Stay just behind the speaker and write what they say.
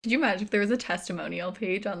Could you imagine if there was a testimonial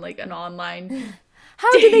page on like an online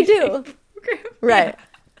How do they dating do? program? Yeah. Right.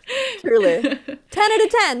 Truly. 10 out of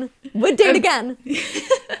 10. Would date Um, again.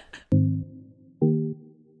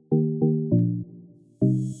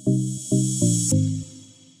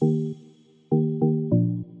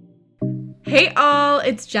 Hey all,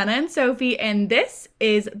 it's Jenna and Sophie, and this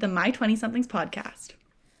is the My 20 Somethings podcast.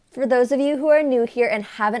 For those of you who are new here and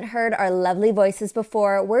haven't heard our lovely voices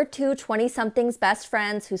before, we're two 20-somethings best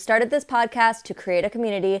friends who started this podcast to create a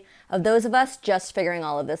community of those of us just figuring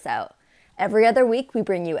all of this out. Every other week, we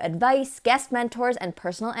bring you advice, guest mentors, and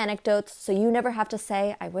personal anecdotes so you never have to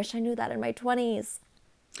say, I wish I knew that in my 20s.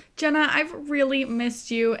 Jenna, I've really missed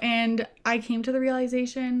you, and I came to the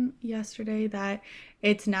realization yesterday that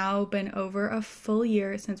it's now been over a full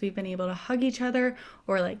year since we've been able to hug each other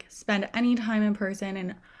or like spend any time in person.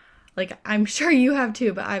 And like, I'm sure you have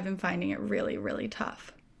too, but I've been finding it really, really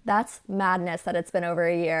tough. That's madness that it's been over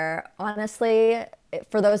a year. Honestly,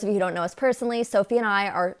 for those of you who don't know us personally, Sophie and I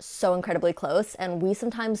are so incredibly close, and we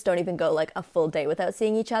sometimes don't even go like a full day without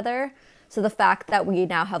seeing each other. So the fact that we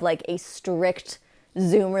now have like a strict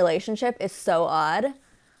Zoom relationship is so odd.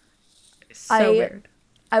 It's so I weird.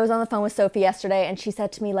 I was on the phone with Sophie yesterday and she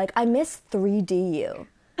said to me like, I miss 3D you.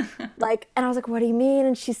 Like, and I was like, what do you mean?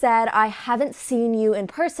 And she said, I haven't seen you in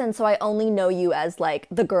person, so I only know you as like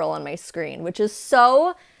the girl on my screen, which is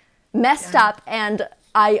so messed Yeah. up, and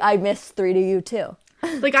I miss 3D you too.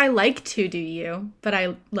 Like, I like 2D you, but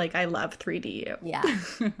I love 3D you. Yeah,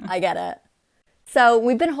 I get it. So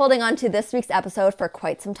we've been holding on to this week's episode for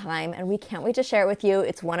quite some time, and we can't wait to share it with you.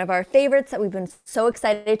 It's one of our favorites that we've been so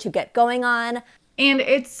excited to get going on. And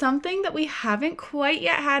it's something that we haven't quite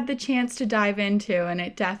yet had the chance to dive into, and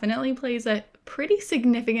it definitely plays a pretty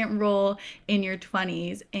significant role in your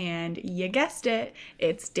 20s. And you guessed it,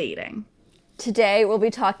 it's dating. Today, we'll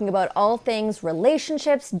be talking about all things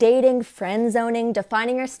relationships, dating, friend zoning,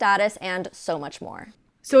 defining your status, and so much more.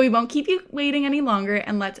 So we won't keep you waiting any longer,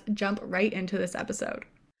 and let's jump right into this episode.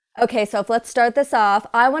 Okay, so if let's start this off.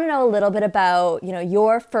 I want to know a little bit about,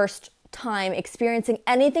 your first time experiencing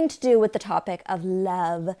anything to do with the topic of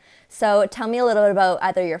love. So tell me a little bit about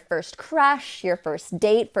either your first crush, your first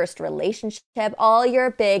date, first relationship, all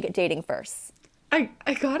your big dating firsts. I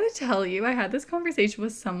gotta tell you, I had this conversation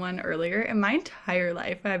with someone earlier. In my entire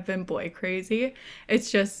life, I've been boy crazy.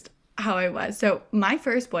 It's just how I was. So, my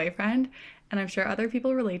first boyfriend, and I'm sure other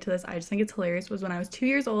people relate to this, I just think it's hilarious, was when I was 2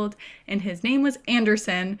 years old, and his name was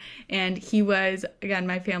Anderson. And he was, again,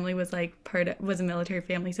 my family was like was a military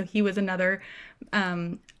family. So, he was another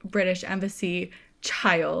British embassy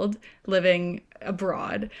child living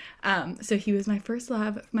abroad. So he was my first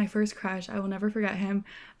love, my first crush. I will never forget him.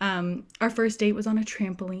 Our first date was on a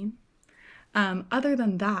trampoline. Other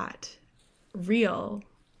than that, real.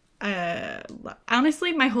 Uh,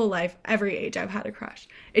 Honestly, my whole life, every age, I've had a crush.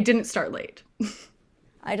 It didn't start late.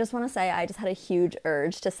 I just want to say, I just had a huge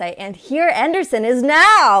urge to say, and here Anderson is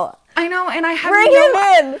now. I know, and Bring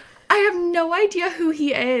him in. I have no idea who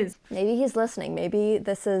he is. Maybe he's listening. Maybe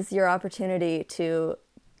this is your opportunity to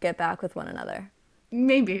get back with one another.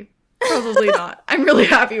 Maybe, probably not. I'm really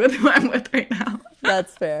happy with who I'm with right now.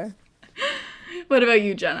 That's fair. What about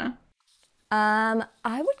you, Jenna?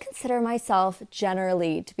 I would consider myself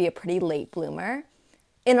generally to be a pretty late bloomer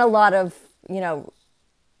in a lot of, in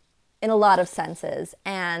a lot of senses.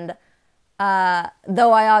 And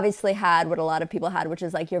though I obviously had what a lot of people had, which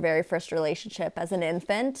is like your very first relationship as an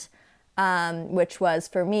infant, which was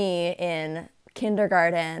for me in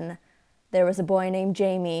kindergarten. There was a boy named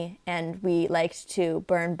Jamie, and we liked to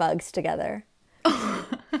burn bugs together.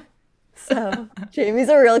 So Jamie's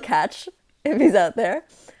a real catch if he's out there.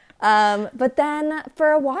 But then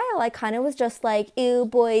for a while, I kind of was just like, ew,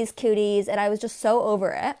 boys, cooties, and I was just so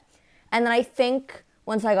over it. And then I think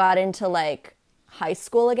once I got into like high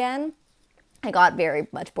school again, I got very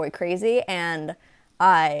much boy crazy, and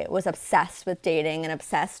I was obsessed with dating and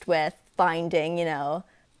obsessed with finding,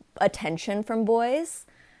 attention from boys.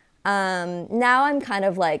 Now I'm kind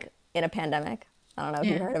of like in a pandemic. I don't know if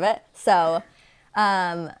you've Yeah. heard of it. So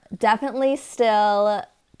definitely still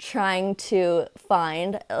trying to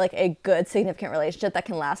find like a good significant relationship that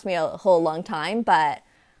can last me a whole long time. But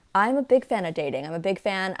I'm a big fan of dating. I'm a big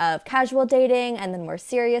fan of casual dating and then more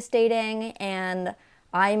serious dating. And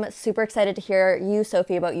I'm super excited to hear you,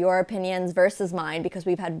 Sophie, about your opinions versus mine because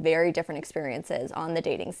we've had very different experiences on the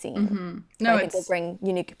dating scene. So No, I think we'll it's bring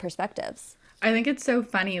unique perspectives. I think it's so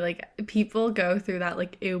funny. Like, people go through that,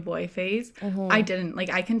 like, ew boy phase. I didn't.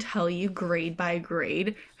 Like, I can tell you grade by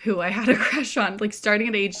grade who I had a crush on, like, starting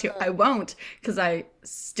at age 2. I won't, because I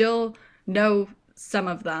still know some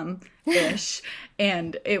of them ish,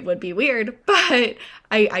 and it would be weird, but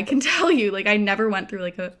I can tell you, like, I never went through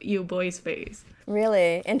like a you boys phase.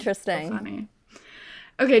 Really So interesting. funny.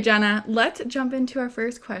 Okay, Jenna, let's jump into our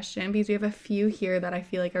first question because we have a few here that I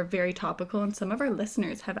feel like are very topical and some of our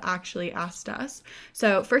listeners have actually asked us.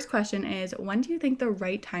 So, first question is, when do you think the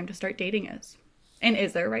right time to start dating is? And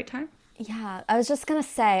is there a right time? Yeah, I was just gonna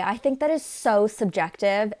say, I think that is so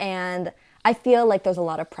subjective, and I feel like there's a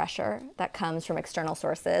lot of pressure that comes from external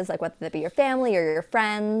sources, like whether it be your family or your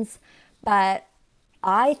friends. But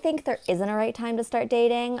I think there isn't a right time to start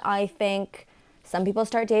dating. I think some people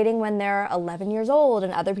start dating when they're 11 years old,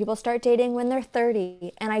 and other people start dating when they're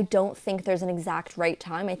 30. And I don't think there's an exact right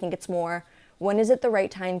time. I think it's more, when is it the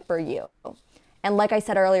right time for you? And like I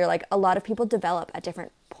said earlier, like a lot of people develop at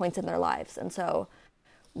different points in their lives. And so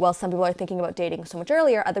while some people are thinking about dating so much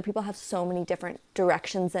earlier, other people have so many different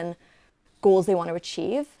directions and goals they want to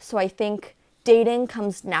achieve. So I think dating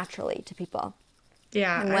comes naturally to people.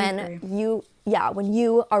 Yeah, And I when agree. when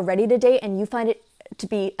you are ready to date and you find it to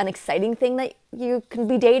be an exciting thing that you can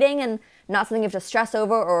be dating and not something you have to stress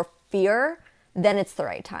over or fear, then it's the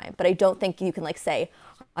right time. But I don't think you can like say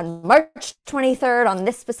on March 23rd on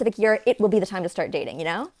this specific year, it will be the time to start dating, you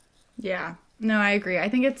know? Yeah. No, I agree. I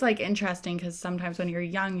think it's like interesting because sometimes when you're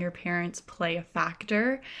young, your parents play a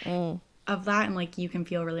factor of that and like you can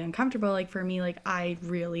feel really uncomfortable. Like for me, like I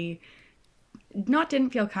really not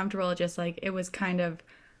didn't feel comfortable, just like it was kind of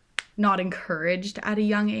not encouraged at a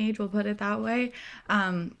young age, we'll put it that way.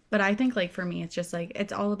 But I think like for me, it's just like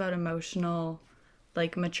it's all about emotional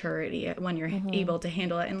like maturity when you're able to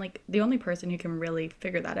handle it. And like the only person who can really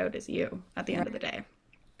figure that out is you at the end of the day.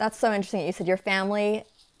 That's so interesting that you said your family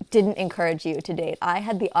didn't encourage you to date. I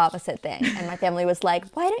had the opposite thing. And my family was like,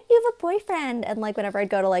 why don't you have a boyfriend? And like whenever I'd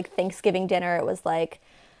go to like Thanksgiving dinner, it was like,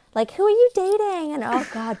 who are you dating? And oh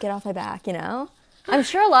God, get off my back, you know? I'm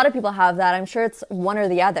sure a lot of people have that. I'm sure it's one or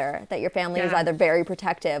the other, that your family is Yeah. either very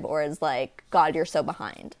protective or is like, God, you're so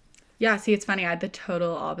behind. Yeah, see, it's funny. I had the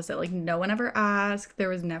total opposite. Like, no one ever asked. There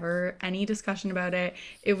was never any discussion about it.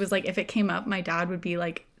 It was like, if it came up, my dad would be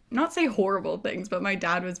like, not say horrible things, but my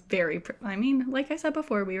dad was very, I mean, like I said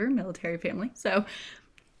before, we were a military family. So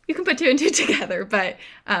you can put two and two together. But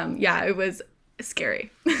yeah, it was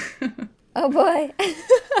scary. Oh boy.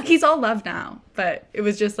 He's all love now, but it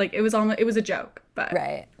was just like, it was almost, it was a joke, but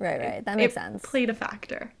Right. That makes it sense. played a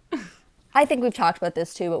factor. I think we've talked about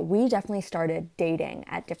this too, but we definitely started dating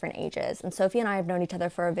at different ages. And Sophie and I have known each other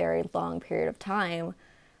for a very long period of time.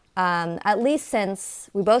 At least since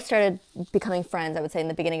we both started becoming friends, I would say in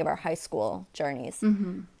the beginning of our high school journeys.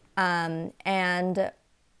 And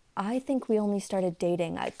I think we only started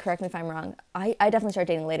dating, correct me if I'm wrong, I definitely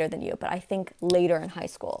started dating later than you, but I think later in high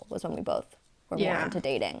school was when we both were more Yeah. into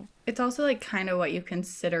dating. It's also like kind of what you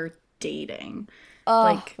consider dating. Oh,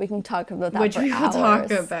 Like, we can talk about that which for we will hours.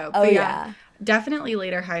 talk about. Oh But yeah. definitely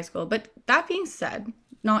later high school. But that being said,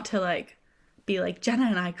 not to like be like Jenna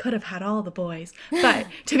and I could have had all the boys. But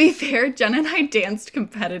to be fair, Jenna and I danced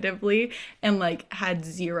competitively and like had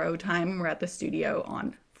zero time. We're at the studio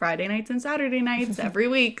on Friday nights and Saturday nights every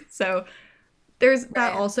week. So there's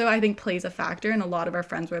that Right. also I think plays a factor and a lot of our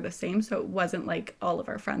friends were the same. So it wasn't like all of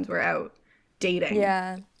our friends were out dating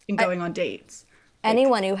Yeah. and going on dates. Like,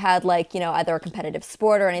 Anyone who had like, either a competitive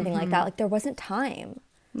sport or anything like that, like there wasn't time.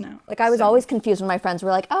 no. Like I was So, always confused when my friends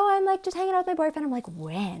were like, "Oh, I'm like just hanging out with my boyfriend." I'm like,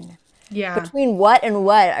 "When? yeah. Between what and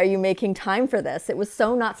what are you making time for this?" It was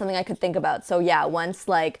so not something I could think about. So yeah, once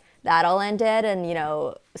like that all ended and,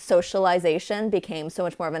 socialization became so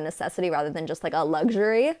much more of a necessity rather than just like a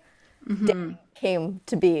luxury, dating came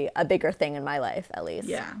to be a bigger thing in my life, at least.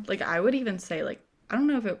 Yeah. Like I would even say like I don't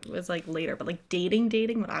know if it was like later, but like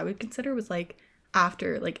dating what I would consider was like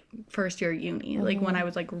after like first year uni, like when I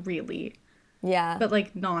was like really Yeah. but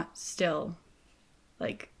like not still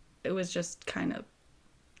like it was just kind of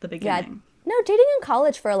the Yeah. beginning. No, dating in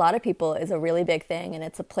college for a lot of people is a really big thing. And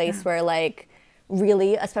it's a place where, like,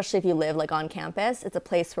 really, especially if you live like on campus, it's a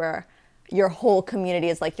place where your whole community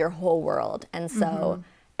is like your whole world. And so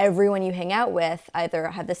everyone you hang out with either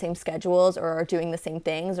have the same schedules or are doing the same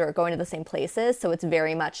things or going to the same places. So it's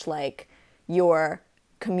very much like your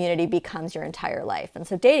community becomes your entire life. And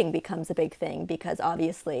so dating becomes a big thing because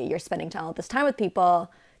obviously you're spending all this time with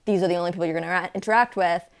people. These are the only people you're going to interact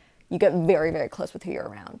with. You get very, very close with who you're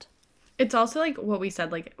around. It's also like what we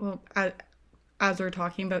said like well as we're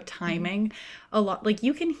talking about timing a lot like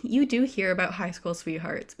you do hear about high school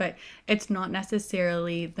sweethearts but it's not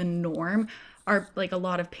necessarily the norm are like a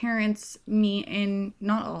lot of parents meet in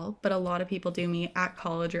not all but a lot of people do meet at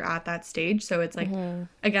college or at that stage so it's like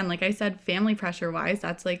again like I said family pressure wise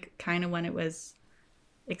that's like kind of when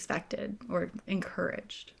expected or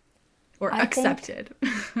encouraged or I think accepted.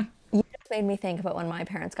 you just made me think about when my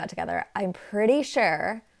parents got together. I'm pretty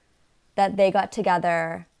sure that they got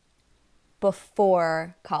together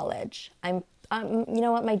before college. You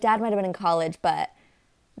know what? My dad might have been in college, but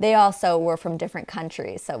they also were from different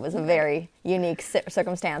countries, so it was a very unique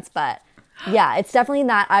circumstance. But yeah, it's definitely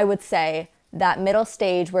that, I would say, that middle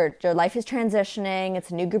stage where your life is transitioning.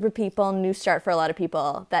 It's a new group of people, new start for a lot of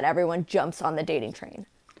people, that everyone jumps on the dating train.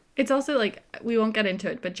 It's also like, we won't get into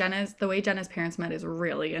it, but the way Jenna's parents met is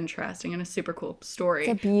really interesting and a super cool It's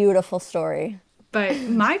a story. beautiful story. But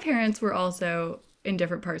my parents were also in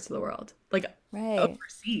different parts of the world, like Right.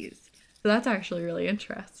 overseas. So that's actually really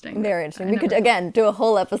interesting. Very interesting. I We could, never, again, do a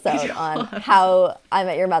whole episode on how I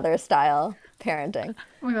Met Your Mother style parenting.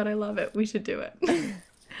 oh my God, I love it. We should do it.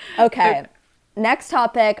 Okay. Next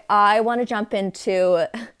topic, I want to jump into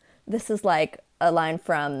this is like a line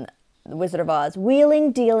from The Wizard of Oz,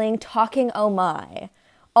 wheeling, dealing, talking, oh my.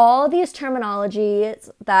 All these terminologies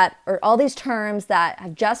or all these terms that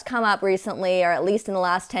have just come up recently, or at least in the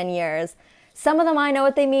last 10 years, some of them I know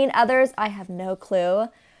what they mean, others I have no clue.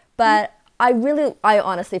 But I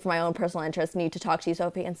honestly, for my own personal interest, need to talk to you,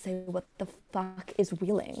 Sophie, and say, what the fuck is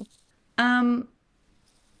wheeling? Um,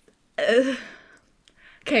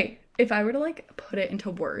 okay, if I were to like put it into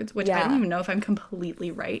words, which I don't Yeah. even know if I'm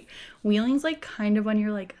completely right, wheeling's like kind of when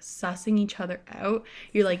you're like sussing each other out.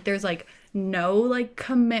 You're like, there's like no like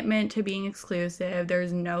commitment to being exclusive.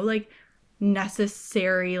 There's no like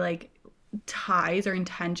necessary like ties or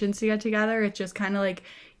intentions to get together. It's just kind of like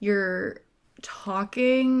you're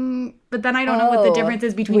talking, but then I don't know what the Oh, difference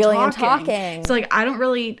is between wheeling and talking. talking. So like I don't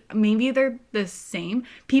really, maybe they're the same.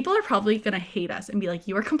 People are probably gonna hate us and be like,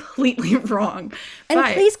 you are completely wrong. And But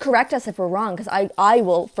please correct us if we're wrong, because I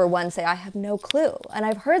will, for one, say I have no clue. And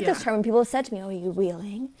I've heard this yeah. term, and people have said to me, oh, are you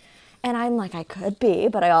wheeling? And I'm like, I could be,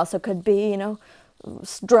 but I also could be,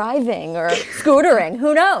 driving or scootering.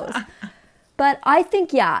 Who knows? But I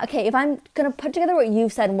think, yeah, okay, if I'm going to put together what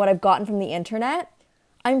you've said and what I've gotten from the internet,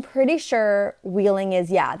 I'm pretty sure wheeling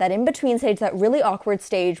is, yeah, that in between stage, that really awkward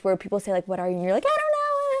stage where people say, like, what are you? And you're like, I don't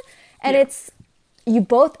know. And Yeah. it's, you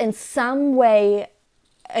both in some way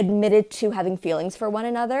admitted to having feelings for one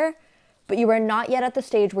another, but you are not yet at the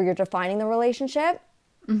stage where you're defining the relationship.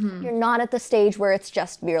 You're not at the stage where it's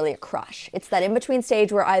just merely a crush. It's that in between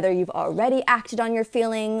stage where either you've already acted on your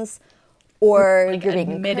feelings or Like you're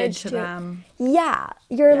being admitted encouraged to them. Yeah,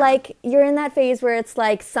 you're Yeah. like, you're in that phase where it's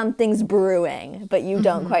like something's brewing, but you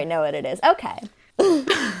don't quite know what it is. Okay.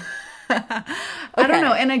 I don't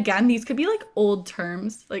know. Okay. And again, these could be like old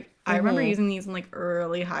terms. Like I remember using these in like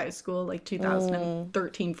early high school, like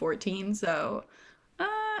 2013, 14. So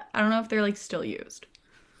I don't know if they're like still used.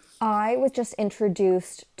 I was just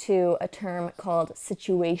introduced to a term called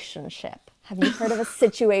situationship. Have you heard of a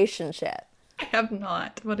situationship? I have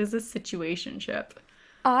not. What is a situationship?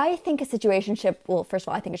 I think a situationship, well, first of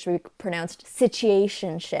all, I think it should be pronounced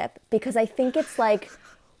situationship because I think it's like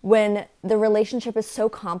when the relationship is so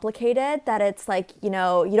complicated that it's like, you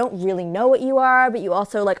don't really know what you are, but you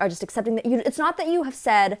also like are just accepting that it's not that you have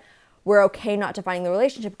said we're okay not defining the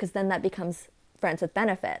relationship because then that becomes friends with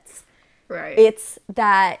benefits. Right. It's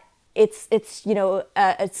that it's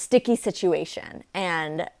a sticky situation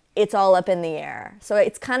and it's all up in the air. So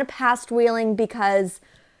it's kind of past wheeling because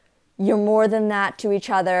you're more than that to each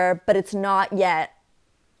other, but it's not yet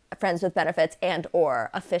friends with benefits and or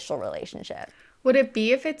official relationship. Would it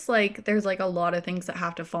be if it's like there's like a lot of things that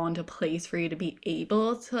have to fall into place for you to be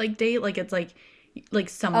able to like date? Like it's like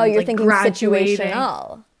Oh, someone's you're like thinking graduating.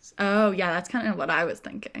 situational. Oh yeah, that's kind of what I was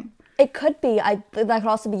thinking. It could be. That could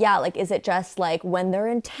also be, yeah, like, is it just like when they're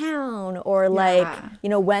in town or like,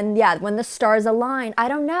 Yeah. when the stars align? I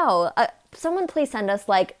don't know. Someone please send us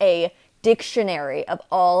like a dictionary of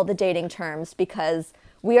all the dating terms because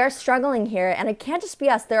we are struggling here and it can't just be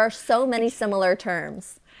us. There are so many similar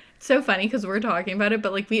terms. It's so funny because we're talking about it,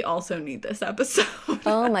 but like we also need this episode.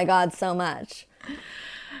 Oh my God, so much.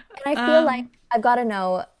 And I feel like I've got to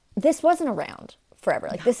know this wasn't around forever.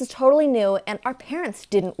 Like this is totally new and our parents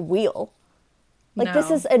didn't wheel. Like this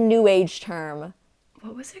No. is a new age term.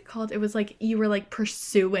 What was it called? It was like you were like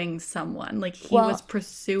pursuing someone. Like he Well, was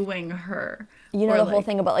pursuing her. you know Or the whole like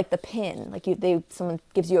thing about like the pin. Like someone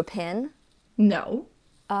gives you a pin. no.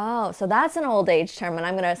 Oh, so that's an old age term and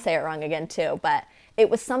I'm going to say it wrong again too, but it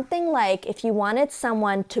was something like if you wanted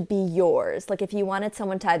someone to be yours, like if you wanted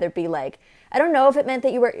someone to either be like, I don't know if it meant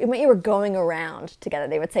that it meant you were going around together.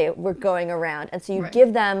 They would say we're going around. And so you Right.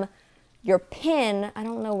 give them your pin. I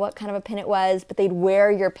don't know what kind of a pin it was, but they'd wear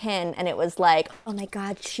your pin and it was like, oh my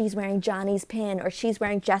God, she's wearing Johnny's pin or she's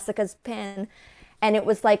wearing Jessica's pin. And it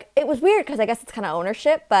was like, it was weird because I guess it's kind of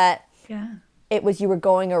ownership, but Yeah. it was you were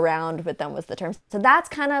going around with them was the term. So that's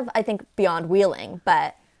kind of, I think, beyond wheeling.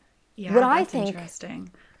 But Yeah, what I that's think,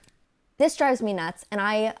 interesting. this drives me nuts, and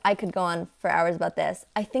I could go on for hours about this.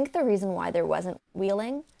 I think the reason why there wasn't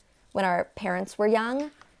wheeling when our parents were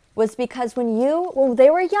young was because when they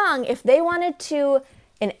were young, if they wanted to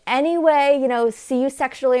in any way, see you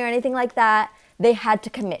sexually or anything like that, they had to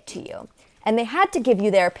commit to you. And they had to give you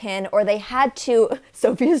their pin, or they had to,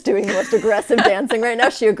 Sophie's doing the most aggressive dancing right now,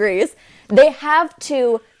 she agrees. They have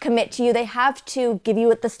to commit to you. They have to give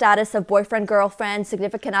you the status of boyfriend, girlfriend,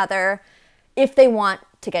 significant other, if they want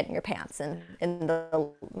to get in your pants, in the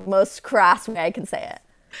most crass way I can say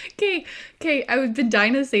it. Okay, I've been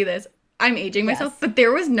dying to say this. I'm aging myself, Yes. but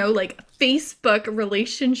there was no like Facebook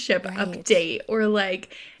relationship Right. update or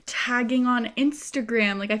like tagging on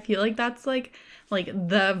Instagram. Like I feel like that's like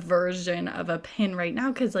the version of a pin right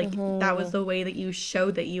now because like that was the way that you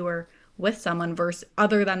showed that you were with someone versus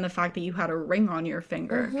other than the fact that you had a ring on your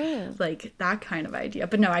finger. Like that kind of idea.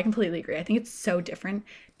 But no, I completely agree. I think it's so different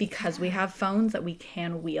because we have phones that we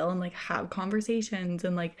can wheel and like have conversations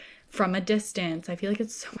and like from a distance. I feel like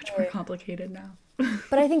it's so much more complicated now.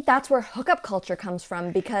 But I think that's where hookup culture comes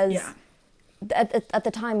from because Yeah. at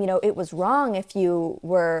the time, it was wrong if you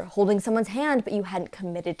were holding someone's hand, but you hadn't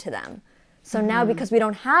committed to them. So now because we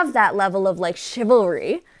don't have that level of like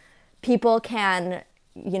chivalry, people can,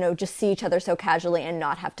 just see each other so casually and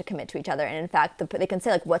not have to commit to each other. And in fact, they can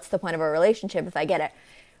say like, what's the point of a relationship if I get it?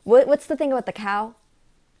 What's the thing about the cow?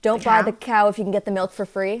 Don't buy cow? the cow if you can get the milk for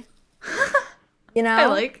free. I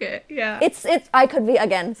like it. Yeah. It's I could be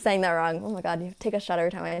again saying that wrong. Oh my god, you take a shot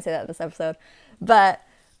every time I say that in this episode. But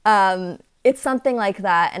it's something like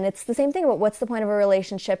that, and it's the same thing about what's the point of a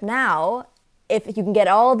relationship now if you can get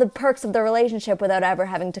all the perks of the relationship without ever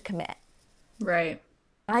having to commit. Right.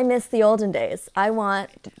 I miss the olden days. I want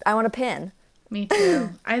a pin. Me too.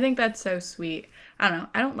 I think that's so sweet. I don't know.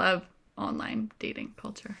 I don't love online dating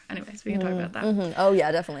culture. Anyways, we can talk about that. Oh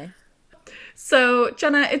yeah, definitely. So,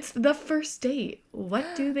 Jenna, it's the first date.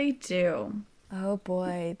 What do they do? Oh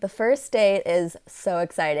boy, the first date is so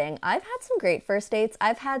exciting. I've had some great first dates.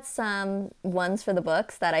 I've had some ones for the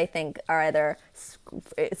books that I think are either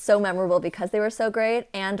so memorable because they were so great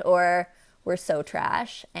and or were so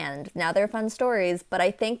trash, and now they're fun stories. But I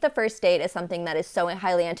think the first date is something that is so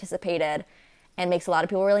highly anticipated and makes a lot of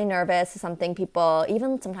people really nervous. It's something people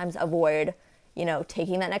even sometimes avoid,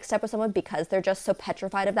 taking that next step with someone because they're just so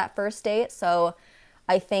petrified of that first date. So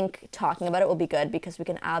I think talking about it will be good because we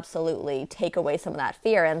can absolutely take away some of that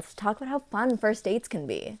fear and talk about how fun first dates can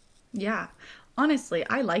be. Yeah. Honestly,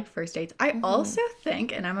 I like first dates. I also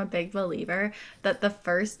think, and I'm a big believer, that the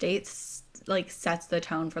first date like sets the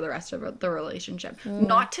tone for the rest of the relationship.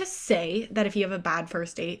 Not to say that if you have a bad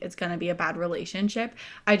first date, it's going to be a bad relationship.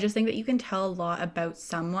 I just think that you can tell a lot about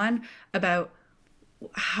someone, about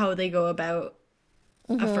how they go about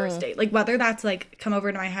a first date. Like whether that's like come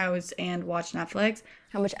over to my house and watch Netflix.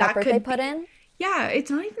 How much That effort could they put in? Yeah, it's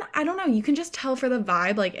not even, I don't know. You can just tell for the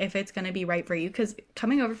vibe, like if it's going to be right for you. Because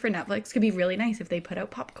coming over for Netflix could be really nice if they put out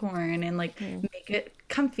popcorn and like make it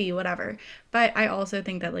comfy, whatever. But I also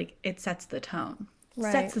think that like it sets the tone,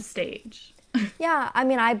 Right. sets the stage. Yeah, I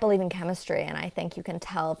mean, I believe in chemistry, and I think you can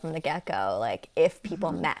tell from the get-go, like, if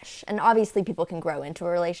people mesh. And obviously, people can grow into a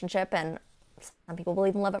relationship, and some people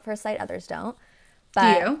believe in love at first sight, others don't. Do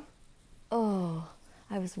But, you? oh,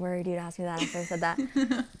 I was worried you'd ask me that after I said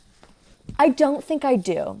that. I don't think I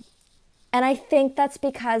do. And I think that's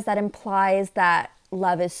because that implies that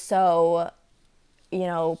love is so,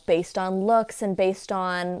 based on looks and based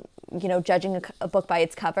on, judging a book by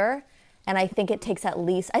its cover. And I think it takes at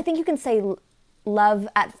least, I think you can say love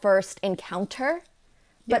at first encounter,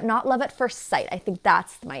 but not love at first sight. I think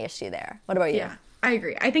that's my issue there. What about you? Yeah, I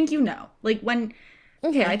agree. I think like when,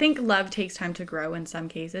 okay, I think love takes time to grow in some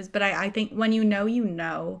cases, but I think when you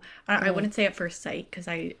know. I wouldn't say at first sight because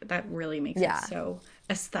that really makes Yeah. it so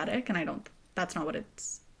aesthetic, and that's not what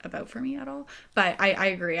it's about for me at all. But I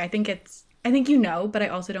agree. I think but I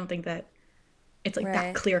also don't think that it's like that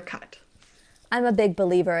Right. clear cut. I'm a big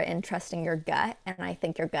believer in trusting your gut, and I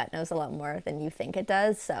think your gut knows a lot more than you think it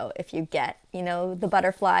does. So if you get, the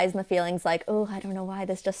butterflies and the feelings like, oh, I don't know why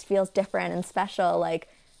this just feels different and special, like,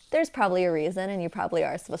 there's probably a reason, and you probably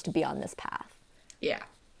are supposed to be on this path. Yeah,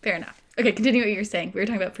 fair enough. Okay, continue what you were saying. We were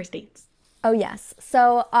talking about first dates. Oh, yes.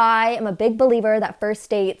 So I am a big believer that first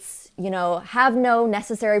dates, have no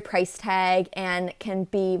necessary price tag and can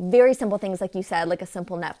be very simple things, like you said, like a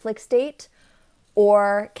simple Netflix date,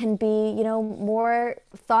 or can be, more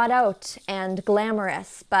thought out and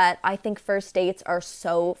glamorous. But I think first dates are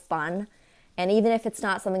so fun And even if it's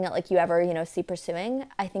not something that like you ever, see pursuing,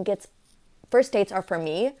 I think first dates are for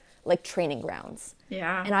me like training grounds.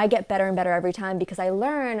 Yeah. And I get better and better every time because I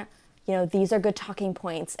learn, these are good talking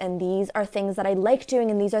points and these are things that I like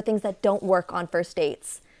doing and these are things that don't work on first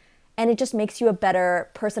dates. And it just makes you a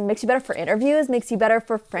better person, makes you better for interviews, makes you better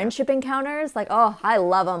for friendship encounters. Like, oh, I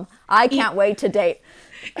love them. I can't wait to date.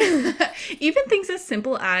 Even things as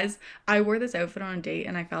simple as I wore this outfit on a date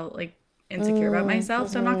and I felt like insecure about myself,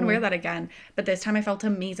 so I'm not gonna wear that again. But this time I felt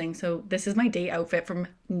amazing, so this is my date outfit from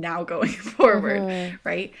now going forward,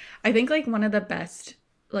 right? I think like one of the best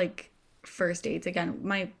like first dates, again,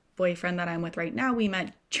 my boyfriend that I'm with right now, we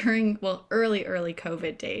met during early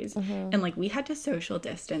COVID days, and like we had to social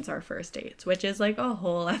distance our first dates, which is like a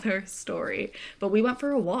whole other story. But we went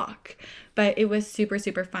for a walk, but it was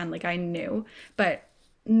super fun. Like I knew, but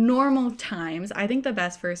normal times, I think the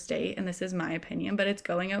best first date, and this is my opinion, but it's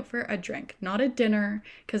going out for a drink, not a dinner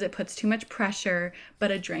because it puts too much pressure,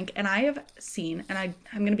 but a drink. And I have seen, and I'm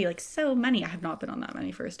going to be like, so many, I have not been on that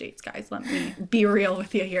many first dates, guys. Let me be real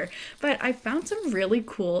with you here. But I found some really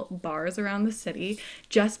cool bars around the city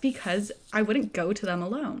just because I wouldn't go to them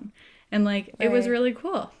alone. And like, it was really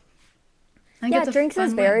cool. Yeah, drinks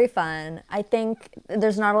is very fun. I think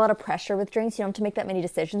there's not a lot of pressure with drinks. You don't have to make that many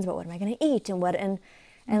decisions about what am I going to eat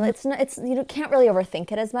and it's you can't really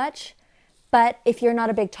overthink it as much. But if you're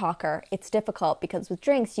not a big talker, it's difficult because with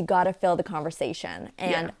drinks you got to fill the conversation.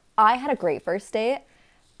 And I had a great first date.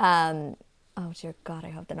 Oh dear God,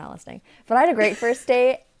 I hope they're not listening. But I had a great first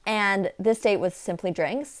date, and this date was simply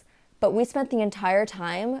drinks. But we spent the entire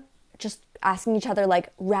time just asking each other like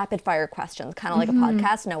rapid fire questions, kind of like a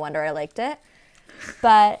podcast. No wonder I liked it.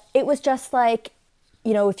 But it was just like,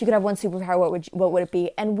 if you could have one superpower, what would it be?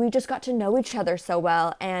 And we just got to know each other so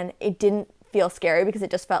well, and it didn't feel scary because it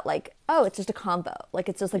just felt like, oh, it's just a combo. Like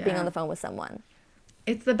it's just like being on the phone with someone.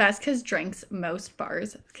 It's the best because drinks, most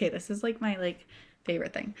bars, okay, this is like my like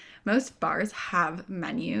favorite thing. Most bars have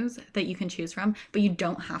menus that you can choose from, but you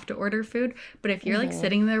don't have to order food. But if you're like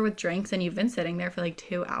sitting there with drinks and you've been sitting there for like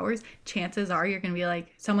 2 hours, chances are you're going to be like,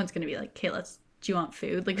 someone's going to be like, okay, do you want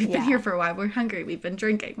food? Like we've been here for a while. We're hungry. We've been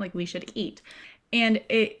drinking. Like we should eat. And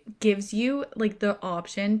it gives you like the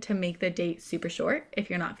option to make the date super short if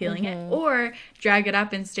you're not feeling it, or drag it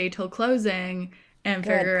up and stay till closing and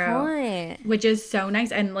figure out, which is so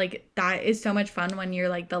nice. And like that is so much fun when you're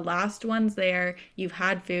like the last ones there, you've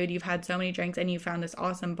had food, you've had so many drinks, and you found this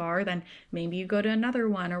awesome bar, then maybe you go to another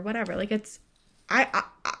one or whatever. Like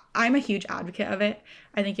I'm a huge advocate of it.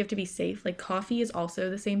 I think you have to be safe. Like coffee is also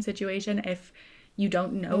the same situation. If you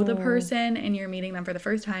don't know the person and you're meeting them for the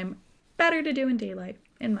first time, better to do in daylight,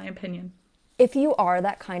 in my opinion. If you are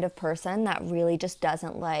that kind of person that really just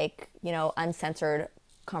doesn't like, uncensored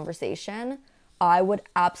conversation, I would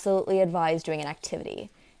absolutely advise doing an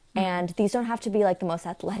activity. And these don't have to be like the most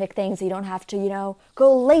athletic things. You don't have to,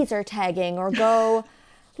 go laser tagging or go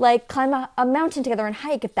like climb a mountain together and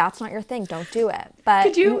hike. If that's not your thing, don't do it. But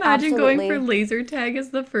could you imagine going for laser tag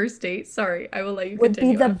as the first date? Sorry, I will let you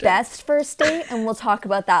continue. Would be the best first date, and we'll talk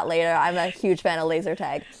about that later. I'm a huge fan of laser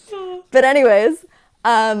tag. But anyways,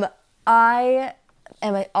 I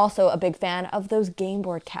am also a big fan of those game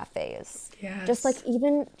board cafes. Yes. Just like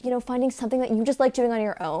even, finding something that you just like doing on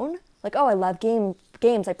your own. Like, oh, I love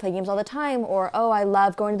games. I play games all the time. Or, oh, I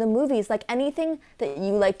love going to the movies. Like anything that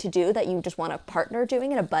you like to do that you just want a partner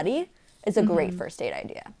doing and a buddy is a great first date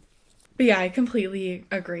idea. But yeah, I completely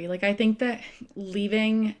agree. Like, I think that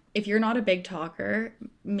leaving, if you're not a big talker,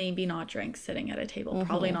 maybe not drinks sitting at a table.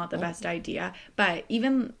 Probably not the best idea. But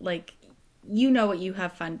even like, what you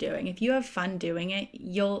have fun doing. If you have fun doing it,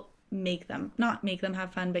 you'll not make them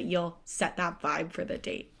have fun, but you'll set that vibe for the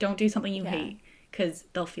date. Don't do something you hate, because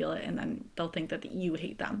they'll feel it and then they'll think that you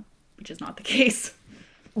hate them, which is not the case.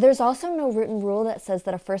 There's also no written rule that says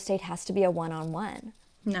that a first date has to be a one-on-one.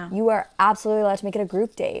 No. You are absolutely allowed to make it a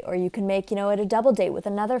group date, or you can make, it a double date with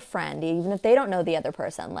another friend, even if they don't know the other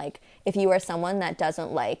person. Like, if you are someone that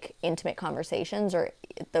doesn't like intimate conversations or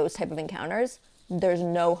those type of encounters, there's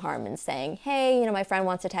no harm in saying, hey, my friend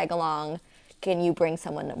wants to tag along. Can you bring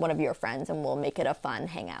one of your friends, and we'll make it a fun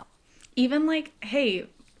hangout? Even like, hey,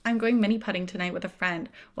 I'm going mini putting tonight with a friend.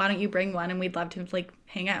 Why don't you bring one, and we'd love to like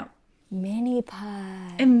hang out. Mini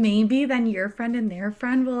putt. And maybe then your friend and their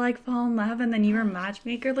friend will like fall in love, and then you're a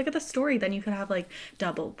matchmaker. Look at the story. Then you could have like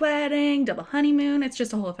double wedding, double honeymoon. It's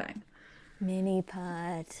just a whole thing. Mini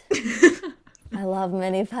putt. I love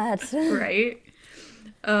mini putts. Right?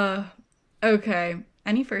 Okay.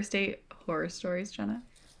 Any first date horror stories, Jenna?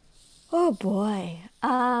 Oh boy.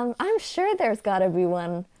 I'm sure there's gotta be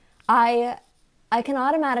one. I can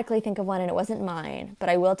automatically think of one, and it wasn't mine, but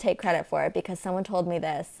I will take credit for it because someone told me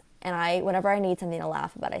this, And whenever I need something to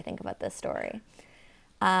laugh about, I think about this story.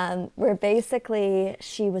 Where basically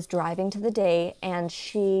she was driving to the date and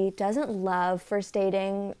she doesn't love first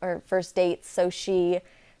dating or first dates, so she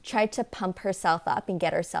tried to pump herself up and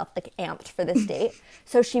get herself like amped for this date.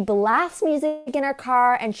 So she blasts music in her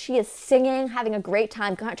car and she is singing, having a great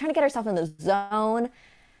time, trying to get herself in the zone.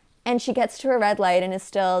 And she gets to a red light and is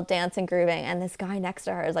still dancing, grooving. And this guy next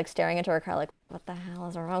to her is like staring into her car like, what the hell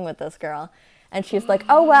is wrong with this girl? And she's like,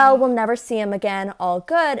 oh, well, we'll never see him again. All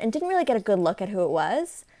good. And didn't really get a good look at who it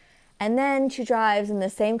was. And then she drives and the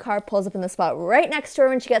same car pulls up in the spot right next to her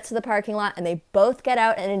when she gets to the parking lot. And they both get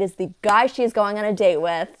out and it is the guy she is going on a date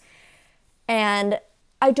with. And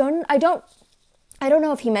I don't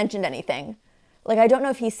know if he mentioned anything. Like, I don't know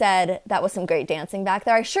if he said that was some great dancing back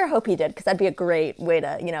there. I sure hope he did, because that'd be a great way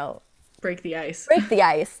to, you know, break the ice. Break the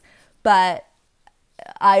ice. But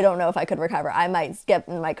I don't know if I could recover. I might get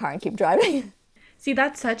in my car and keep driving. See,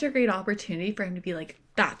 that's such a great opportunity for him to be like,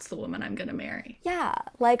 that's the woman I'm going to marry. Yeah.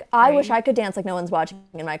 Like, I wish I could dance like no one's watching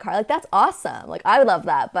in my car. Like, that's awesome. Like, I would love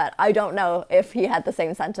that. But I don't know if he had the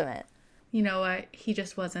same sentiment. You know what? He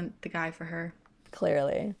just wasn't the guy for her.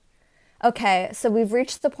 Clearly. Okay, so we've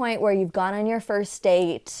reached the point where you've gone on your first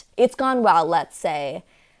date. It's gone well, let's say.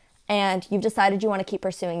 And you've decided you want to keep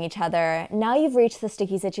pursuing each other. Now you've reached the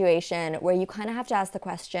sticky situation where you kind of have to ask the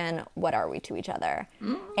question, what are we to each other?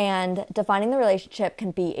 And defining the relationship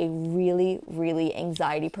can be a really, really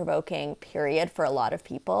anxiety-provoking period for a lot of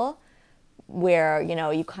people where, you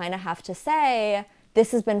know, you kind of have to say,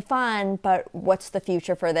 this has been fun, but what's the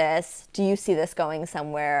future for this? Do you see this going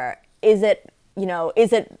somewhere? Is it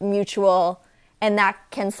mutual? And that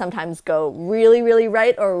can sometimes go really, really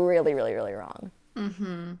right or really, really, really wrong.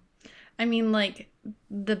 Mm-hmm. I mean, like,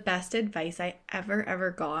 the best advice I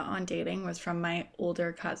ever got on dating was from my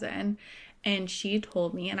older cousin. And she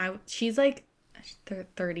told me, she's like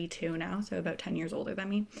 32 now, so about 10 years older than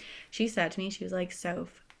me. She said to me, she was like,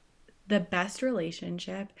 Soph, the best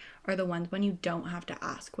relationship are the ones when you don't have to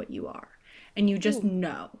ask what you are. And you just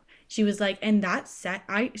know. She was like, and that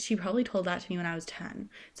she probably told that to me when I was 10.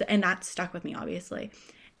 So, and that stuck with me, obviously.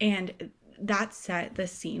 And that set the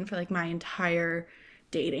scene for like my entire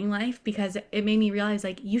dating life, because it made me realize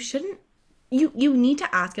like you need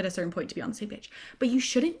to ask at a certain point to be on the same page, but you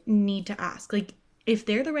shouldn't need to ask. Like, if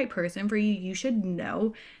they're the right person for you, you should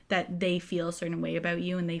know that they feel a certain way about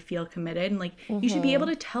you and they feel committed. And like, you should be able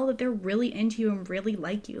to tell that they're really into you and really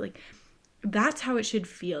like you. Like, that's how it should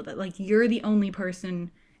feel, that like you're the only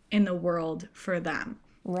person in the world for them.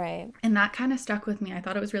 Right. And that kind of stuck with me. I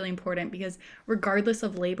thought it was really important because regardless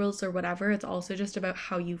of labels or whatever, it's also just about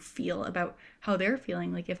how you feel about how they're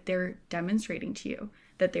feeling. Like, if they're demonstrating to you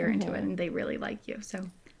that they're into it and they really like you.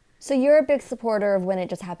 So you're a big supporter of when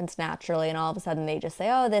it just happens naturally and all of a sudden they just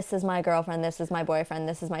say, oh, this is my girlfriend, this is my boyfriend,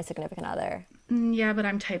 this is my significant other. Yeah, but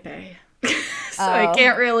I'm type A. So I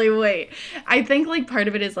can't really wait. I think like part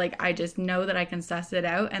of it is like I just know that I can suss it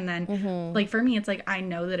out, and then like for me it's like I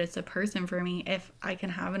know that it's a person for me if I can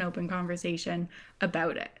have an open conversation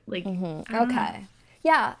about it. Like okay.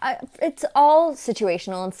 Yeah, it's all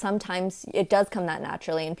situational, and sometimes it does come that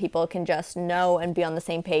naturally and people can just know and be on the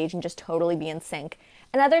same page and just totally be in sync.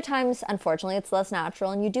 And other times, unfortunately, it's less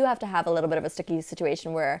natural and you do have to have a little bit of a sticky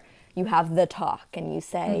situation where you have the talk and you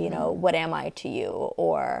say, you know, what am I to you?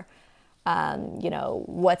 Or you know,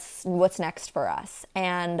 what's next for us?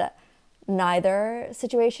 And neither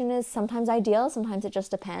situation is sometimes ideal. Sometimes it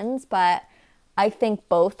just depends. But I think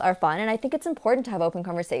both are fun. And I think it's important to have open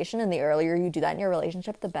conversation. And the earlier you do that in your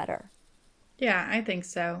relationship, the better. Yeah, I think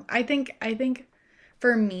so. I think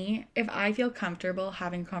for me, if I feel comfortable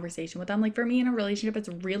having a conversation with them, like for me in a relationship, it's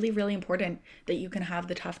really, really important that you can have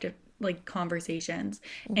the tough like conversations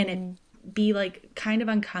and it be like kind of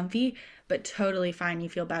uncomfy, but totally fine. You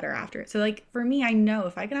feel better after it. So like for me, I know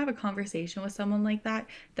if I can have a conversation with someone like that,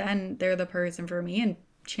 then they're the person for me. And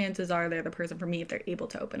chances are they're the person for me if they're able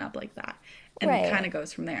to open up like that. And it kind of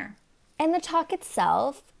goes from there. And the talk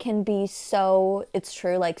itself can be so, it's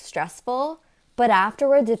true, like stressful. But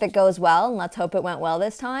afterwards, if it goes well, and let's hope it went well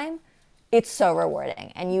this time, it's so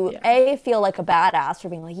rewarding. And you, feel like a badass for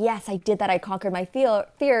being like, yes, I did that. I conquered my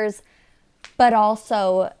fears. But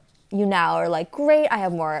also, you now are like, great, I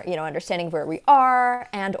have more, you know, understanding of where we are,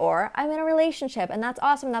 and or I'm in a relationship, and that's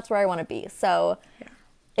awesome. That's where I want to be. So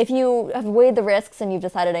if you have weighed the risks and you've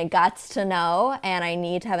decided I got to know and I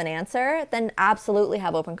need to have an answer, then absolutely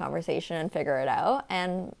have open conversation and figure it out.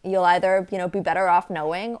 And you'll either, you know, be better off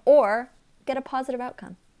knowing or get a positive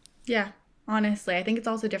outcome. Yeah. Honestly, I think it's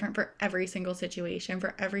also different for every single situation,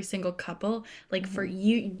 for every single couple. Like for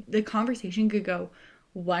you, the conversation could go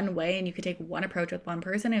one way and you could take one approach with one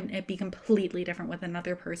person and it be completely different with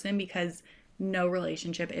another person because no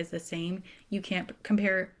relationship is the same. You can't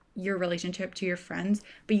compare your relationship to your friends,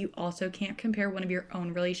 but you also can't compare one of your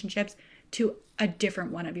own relationships to a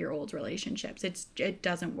different one of your old relationships. It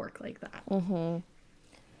doesn't work like that.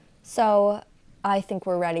 So I think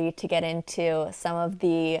we're ready to get into some of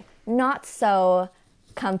the not so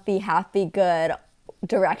comfy, happy, good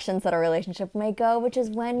directions that a relationship may go, which is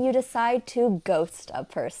when you decide to ghost a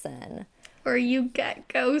person. Or you get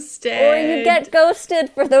ghosted. Or you get ghosted.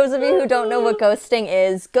 For those of you who don't know what ghosting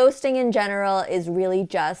is, ghosting in general is really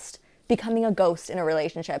just becoming a ghost in a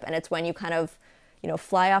relationship. And it's when you kind of,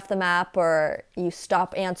 fly off the map, or you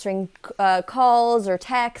stop answering calls or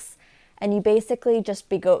texts, and you basically just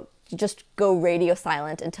go radio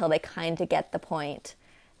silent until they kind of get the point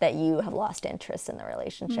that you have lost interest in the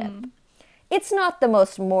relationship. It's not the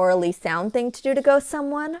most morally sound thing to do to ghost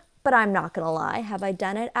someone, but I'm not going to lie. Have I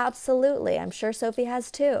done it? Absolutely. I'm sure Sophie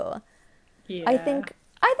has too. Yeah. I think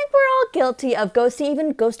we're all guilty of ghosting,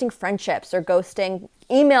 even ghosting friendships or ghosting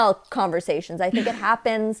email conversations. I think it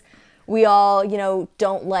happens. We all,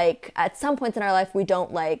 don't like, at some points in our life, we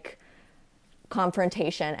don't like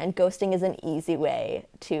confrontation, and ghosting is an easy way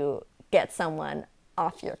to get someone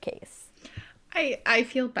off your case. I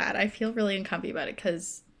feel bad. I feel really uncomfy about it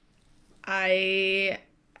because I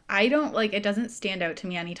don't like, it doesn't stand out to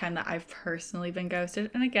me anytime that I've personally been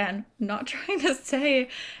ghosted. And again, not trying to say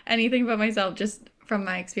anything about myself, just from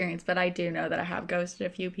my experience, but I do know that I have ghosted a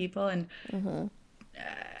few people. And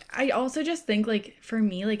I also just think, like, for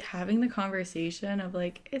me, like, having the conversation of,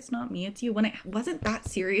 like, it's not me, it's you, when it wasn't that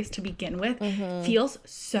serious to begin with, feels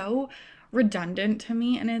so redundant to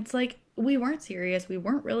me. And it's like, we weren't serious, we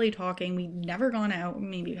weren't really talking, we'd never gone out,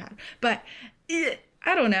 maybe we had, but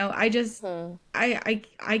I don't know. I just,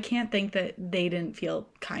 I can't think that they didn't feel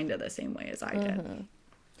kind of the same way as I did.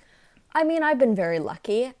 I mean, I've been very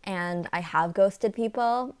lucky and I have ghosted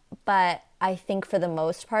people, but I think for the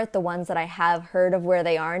most part, the ones that I have heard of where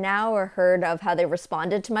they are now or heard of how they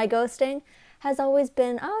responded to my ghosting has always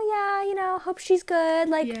been, oh yeah, hope she's good.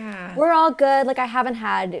 Like, Yeah. we're all good. Like, I haven't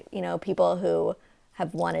had, people who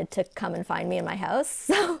have wanted to come and find me in my house.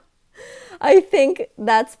 So I think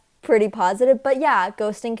that's pretty positive. But yeah,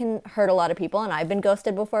 ghosting can hurt a lot of people, and I've been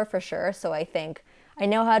ghosted before for sure. So I think I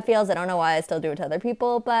know how it feels. I don't know why I still do it to other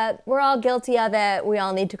people, but we're all guilty of it. We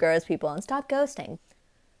all need to grow as people and stop ghosting.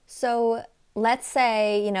 So let's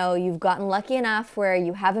say, you've gotten lucky enough where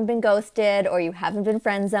you haven't been ghosted or you haven't been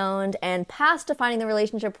friend zoned, and past defining the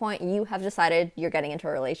relationship point, you have decided you're getting into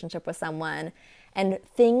a relationship with someone and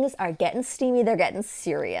things are getting steamy, they're getting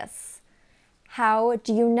serious. How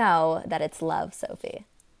do you know that it's love, Sophie?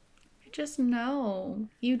 Just know.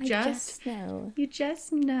 You just know. You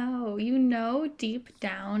just know. You know deep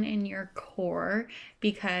down in your core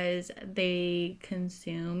because they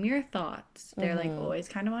consume your thoughts. They're like always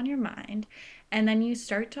kind of on your mind. And then you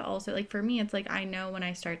start to also, like, for me, it's like I know when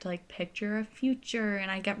I start to like picture a future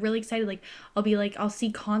and I get really excited. Like, I'll be like, I'll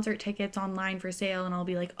see concert tickets online for sale and I'll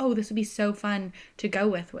be like, oh, this would be so fun to go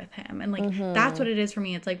with him. And like, that's what it is for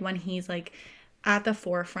me. It's like when he's like at the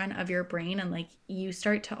forefront of your brain, and like you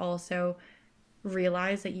start to also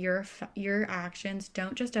realize that your actions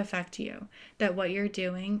don't just affect you, that what you're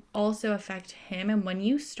doing also affect him. And when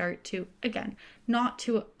you start to, again, not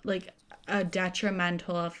to like a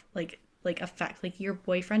detrimental of like effect, like your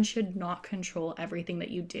boyfriend should not control everything that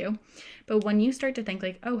you do, but when you start to think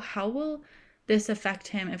like, oh, how will this affect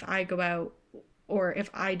him if I go out or if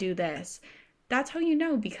I do this, that's how you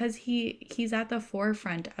know, because he's at the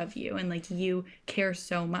forefront of you and like you care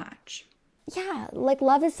so much. Yeah, like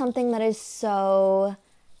love is something that is so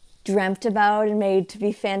dreamt about and made to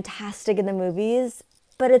be fantastic in the movies,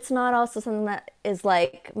 but it's not also something that is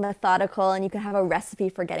like methodical and you can have a recipe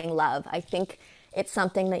for getting love. I think it's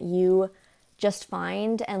something that you just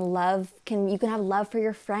find, and you can have love for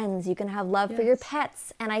your friends, you can have love for your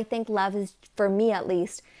pets, and I think love is, for me at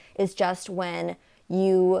least, is just when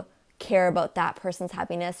you care about that person's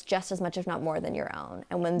happiness just as much, if not more, than your own.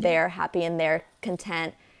 And when they're happy and they're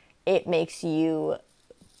content, it makes you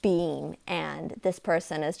beam. And this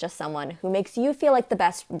person is just someone who makes you feel like the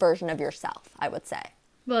best version of yourself, I would say.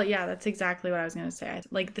 Well, yeah, that's exactly what I was going to say.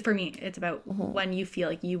 Like, for me, it's about when you feel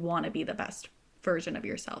like you want to be the best version of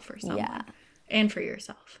yourself for someone and for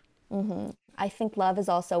yourself. I think love is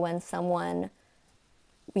also when someone,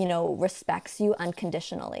 respects you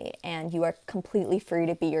unconditionally and you are completely free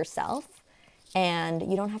to be yourself. And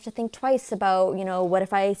you don't have to think twice about, what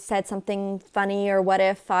if I said something funny, or what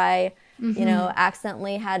if I,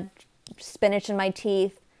 accidentally had spinach in my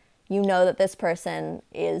teeth. You know that this person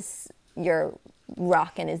is your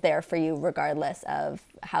rockin' is there for you regardless of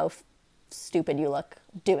how stupid you look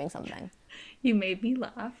doing something. You made me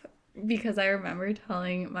laugh because I remember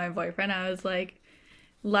telling my boyfriend, I was like,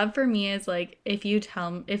 love for me is like if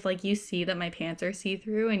like you see that my pants are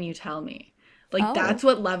see-through and you tell me. Like Oh, that's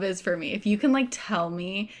what love is for me. If you can like tell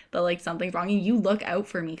me that like something's wrong and you look out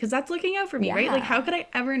for me, because that's looking out for me, right? Like yeah. how could I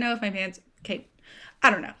ever know if my pants okay, I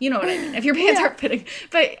don't know. You know what I mean. If your pants Yeah. aren't fitting.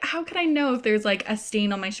 But how could I know if there's like a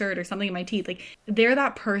stain on my shirt or something in my teeth? Like they're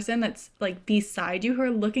that person that's like beside you who are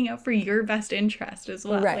looking out for your best interest as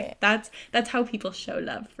well. Right. Like that's how people show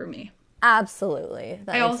love for me. Absolutely.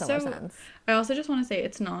 That I makes so much also sense. I also just want to say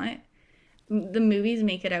it's not the movies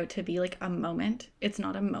make it out to be like a moment. It's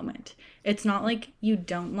not a moment. It's not like you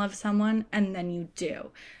don't love someone and then you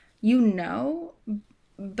do. You know,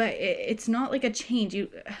 but it's not like a change. You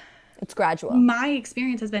It's gradual. my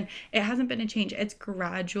experience has been it hasn't been a change. It's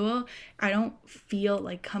gradual. I don't feel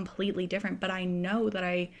like completely different, but I know that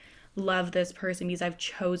I love this person because I've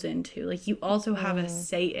chosen to. Like you also have a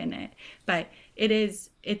say in it, but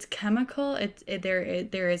it's chemical.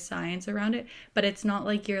 There is science around it, but it's not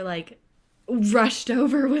like you're like rushed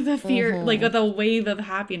over with a fear like with a wave of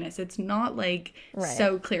happiness. It's not like Right.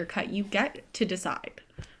 so clear cut. You get to decide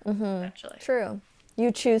eventually. True.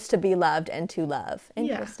 You choose to be loved and to love. Yeah.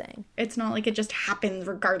 Interesting. It's not like it just happens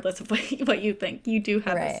regardless of what you think. You do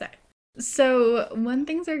have a Right. say. So, when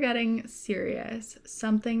things are getting serious,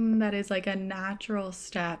 something that is like a natural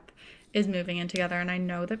step is moving in together. And I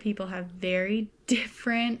know that people have very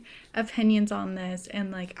different opinions on this.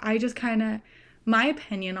 And like, I just kind of, my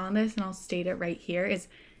opinion on this, and I'll state it right here, is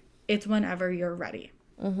it's whenever you're ready.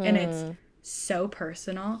 And it's so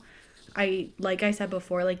personal. Like I said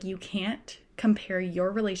before, like you can't compare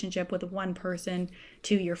your relationship with one person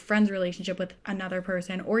to your friend's relationship with another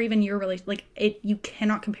person or even your relation like it you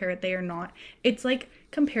cannot compare it. They are not. It's like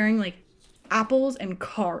comparing like apples and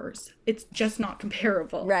cars. It's just not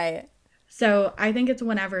comparable. Right. So I think it's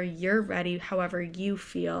whenever you're ready, however you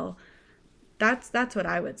feel. That's what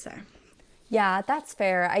I would say. Yeah, that's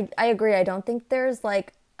fair. I agree. I don't think there's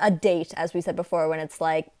like a date, as we said before, when it's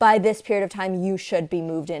like, by this period of time, you should be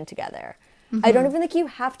moved in together. I don't even think you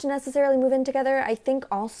have to necessarily move in together. I think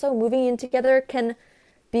also moving in together can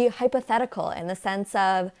be hypothetical in the sense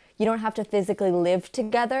of you don't have to physically live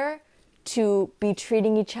together to be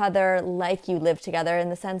treating each other like you live together, in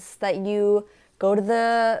the sense that you go to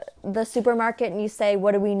the supermarket and you say,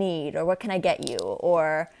 what do we need, or what can I get you,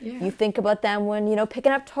 or Yeah. you think about them when, you know,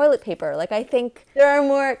 picking up toilet paper. Like, I think there are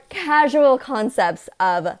more casual concepts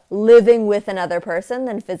of living with another person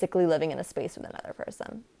than physically living in a space with another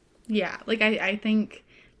person. Yeah, like I think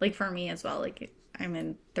like for me as well, like I'm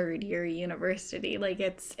in third year university, like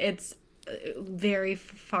it's very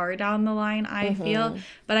far down the line, I feel,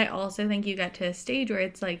 but I also think you get to a stage where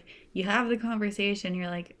it's like you have the conversation, you're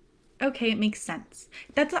like, okay, it makes sense.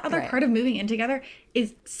 That's the other Right. part of moving in together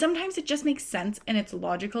is sometimes it just makes sense and it's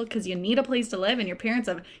logical because you need a place to live and your parents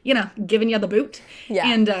have, given you the boot.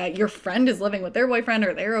 Yeah. And your friend is living with their boyfriend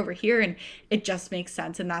or they're over here and it just makes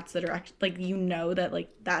sense. And that's the direct, like, that, like,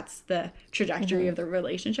 that's the trajectory of the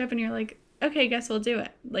relationship. And you're like, okay, guess we'll do it.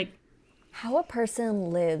 Like, How a person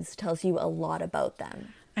lives tells you a lot about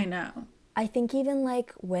them. I know. I think even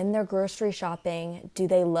like when they're grocery shopping, do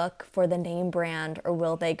they look for the name brand or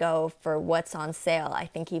will they go for what's on sale? I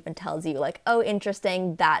think even tells you like, oh,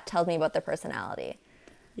 interesting. That tells me about their personality.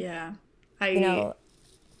 Yeah. You know,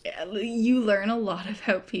 You learn a lot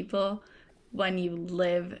about people when you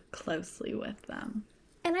live closely with them.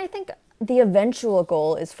 and I think the eventual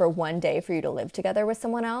goal is for one day for you to live together with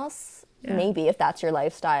someone else. Yeah. Maybe if that's your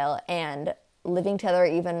lifestyle, and living together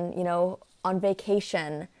even, you know, on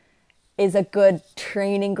vacation is a good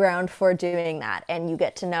training ground for doing that. And you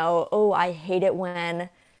get to know, oh, I hate it when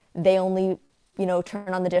they only, you know,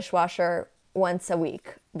 turn on the dishwasher once a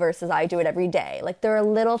week versus I do it every day. Like, there are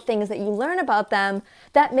little things that you learn about them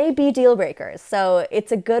that may be deal breakers. So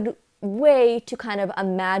it's a good way to kind of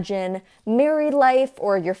imagine married life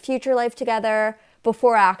or your future life together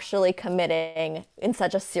before actually committing in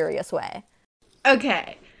such a serious way.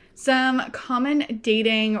 Okay. Some common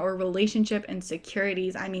dating or relationship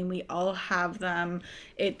insecurities. I mean, we all have them.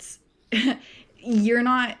 It's,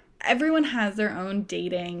 everyone has their own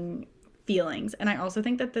dating feelings. And I also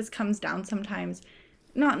think that this comes down sometimes,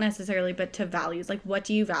 not necessarily, but to values. Like, what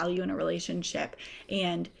do you value in a relationship?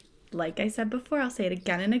 And like I said before, I'll say it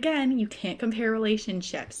again and again, you can't compare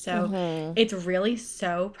relationships. So it's really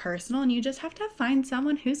so personal, and you just have to find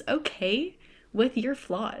someone who's okay with your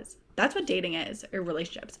flaws. That's what dating is, or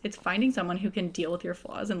relationships. It's finding someone who can deal with your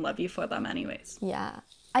flaws and love you for them anyways. Yeah.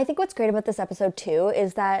 I think what's great about this episode too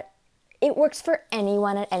is that it works for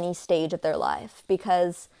anyone at any stage of their life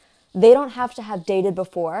because they don't have to have dated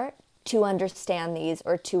before to understand these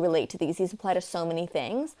or to relate to these. These apply to so many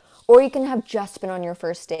things. Or you can have just been on your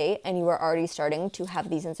first date and you are already starting to have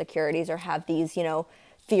these insecurities or have these,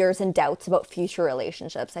 fears and doubts about future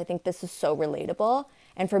relationships. I think this is so relatable.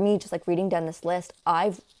 And for me, just like reading down this list,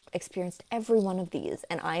 I've experienced every one of these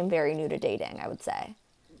and I'm very new to dating, I would say.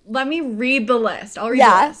 Let me read the list. I'll read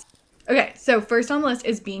the list. Okay, so first on the list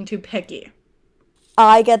is being too picky.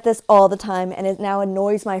 I get this all the time, and it now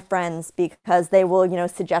annoys my friends because they will,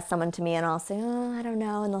 suggest someone to me, and I'll say, oh, I don't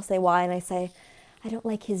know, and they'll say why, and I say, I don't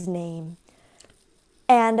like his name.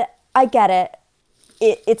 And I get it.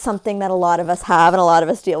 It's something that a lot of us have and a lot of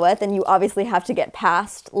us deal with, and you obviously have to get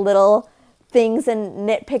past little things and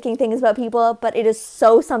nitpicking things about people, but it is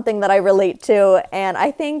so something that I relate to, and I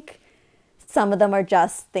think some of them are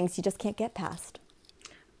just things you just can't get past.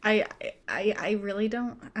 I really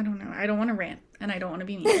don't, I don't know. I don't want to rant and I don't want to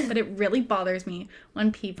be mean, but it really bothers me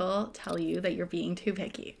when people tell you that you're being too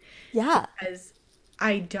picky. Yeah. Because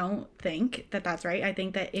I don't think that that's right. I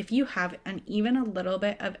think that if you have even a little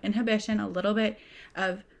bit of inhibition, a little bit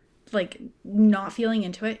of like not feeling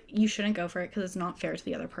into it, you shouldn't go for it because it's not fair to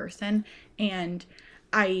the other person. And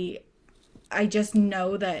I just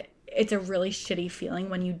know that it's a really shitty feeling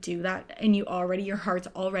when you do that and your heart's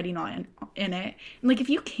already not in it. And like if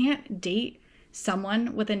you can't date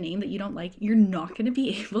someone with a name that you don't like, you're not going to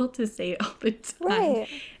be able to say it all the time. Right.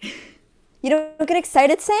 You don't get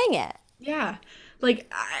excited saying it. Yeah. Like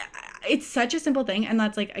it's such a simple thing, and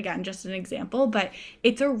that's like, again, just an example, but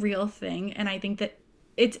it's a real thing. And I think that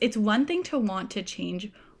it's one thing to want to change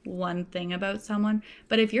one thing about someone,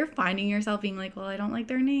 but if you're finding yourself being like, well, I don't like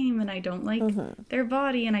their name and I don't like their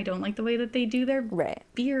body and I don't like the way that they do their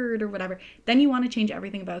beard or whatever, then you want to change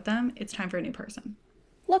everything about them. It's time for a new person.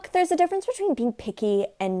 Look, there's a difference between being picky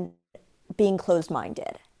and being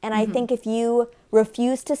closed-minded. And I think if you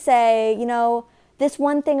refuse to say, this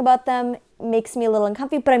one thing about them makes me a little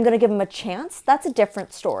uncomfy, but I'm going to give them a chance, that's a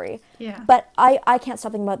different story. Yeah. But I can't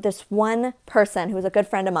stop thinking about this one person who was a good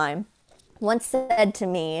friend of mine once said to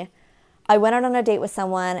me, I went out on a date with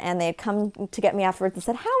someone and they had come to get me afterwards and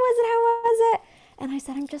said, how was it? How was it? And I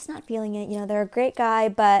said, I'm just not feeling it. They're a great guy,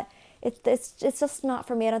 but it's just not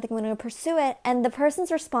for me. I don't think I'm going to pursue it. And the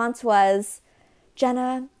person's response was,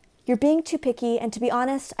 Jenna, you're being too picky. And to be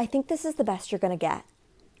honest, I think this is the best you're going to get.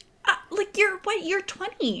 You're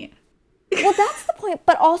 20. Well, that's the point.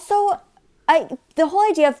 But also, the whole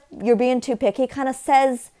idea of you're being too picky kind of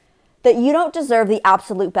says that you don't deserve the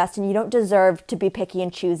absolute best and you don't deserve to be picky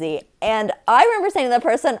and choosy. And I remember saying to that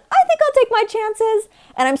person, I think I'll take my chances.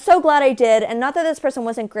 And I'm so glad I did. And not that this person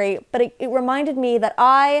wasn't great, but it reminded me that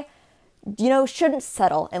I, shouldn't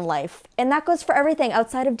settle in life. And that goes for everything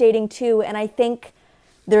outside of dating too. And I think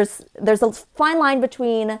there's a fine line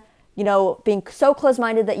between, being so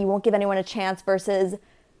close-minded that you won't give anyone a chance versus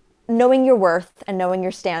knowing your worth and knowing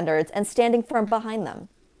your standards and standing firm behind them.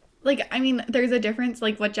 Like, I mean, there's a difference,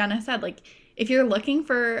 like what Jenna said. Like, if you're looking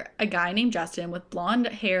for a guy named Justin with blonde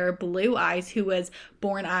hair, blue eyes, who was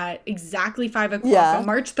born at exactly 5 o'clock on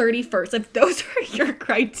March 31st, if those are your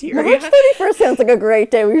criteria. March 31st sounds like a great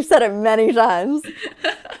day. We've said it many times.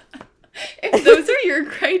 If those are your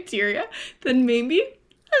criteria, then maybe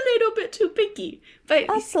a little bit too picky. But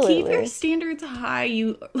keep your standards high.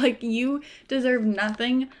 You deserve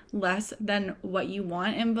nothing less than what you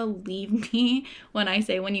want. And believe me when I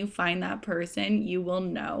say, when you find that person, you will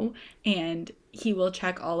know, and he will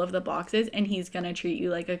check all of the boxes and he's gonna treat you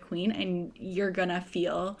like a queen, and you're gonna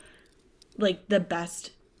feel like the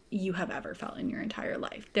best you have ever felt in your entire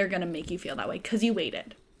life. They're gonna make you feel that way because you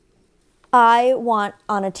waited. I want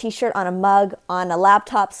on a t-shirt, on a mug, on a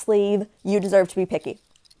laptop sleeve, you deserve to be picky.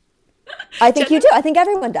 I think you do. I think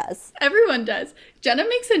everyone does. Everyone does. Jenna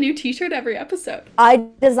makes a new t-shirt every episode. I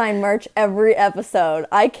design merch every episode.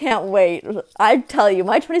 I can't wait. I tell you,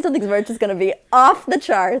 my 20-somethings merch is going to be off the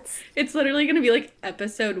charts. It's literally going to be like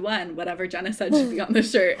episode 1, whatever Jenna said should be on the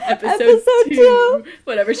shirt. Episode 2,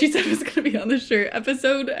 whatever she said was going to be on the shirt.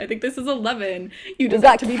 Episode, I think this is 11. You just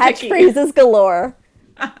got to be picky. Catchphrases galore.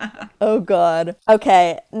 Oh God.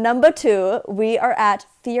 Okay, number 2, we are at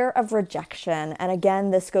fear of rejection. And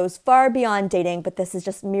again, this goes far beyond dating, but this is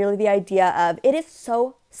just merely the idea of it is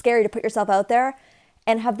so scary to put yourself out there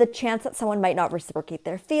and have the chance that someone might not reciprocate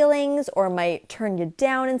their feelings or might turn you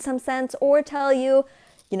down in some sense or tell you,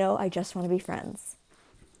 I just want to be friends.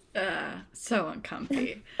 So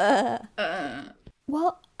uncomfy.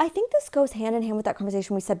 Well, I think this goes hand in hand with that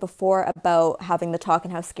conversation we said before about having the talk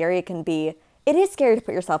and how scary it can be. It is scary to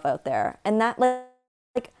put yourself out there. And that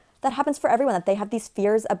that happens for everyone, that they have these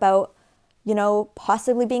fears about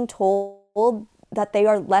possibly being told that they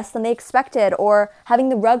are less than they expected, or having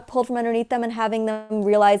the rug pulled from underneath them and having them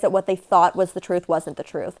realize that what they thought was the truth wasn't the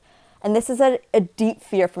truth. And this is a deep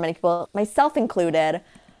fear for many people, myself included.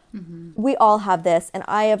 We all have this. And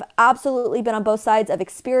I have absolutely been on both sides of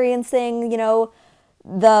experiencing,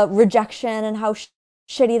 the rejection and how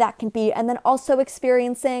shitty that can be. And then also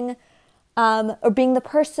experiencing or being the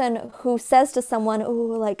person who says to someone, oh,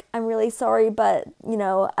 like, I'm really sorry, but,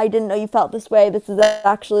 I didn't know you felt this way. This is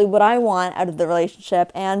actually what I want out of the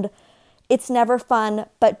relationship. And it's never fun.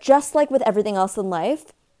 But just like with everything else in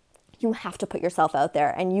life, you have to put yourself out there,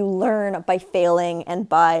 and you learn by failing and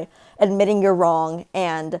by admitting you're wrong.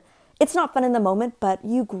 And it's not fun in the moment, but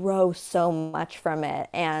you grow so much from it.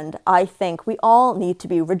 And I think we all need to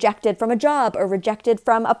be rejected from a job or rejected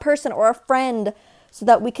from a person or a friend, so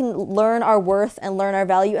that we can learn our worth and learn our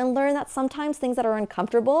value and learn that sometimes things that are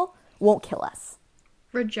uncomfortable won't kill us.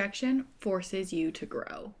 Rejection forces you to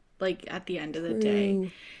grow, like, at the end of the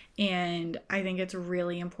day. And I think it's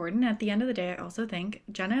really important. At the end of the day, I also think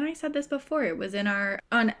Jenna and I said this before. It was in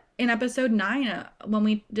episode 9 when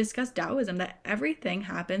we discussed Taoism, that everything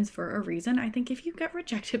happens for a reason. I think if you get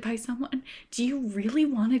rejected by someone, do you really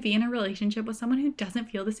want to be in a relationship with someone who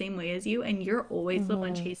doesn't feel the same way as you, and you're always the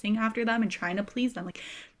one chasing after them and trying to please them? Like,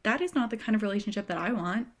 that is not the kind of relationship that I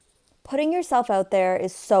want. Putting yourself out there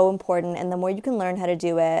is so important, and the more you can learn how to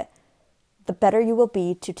do it, the better you will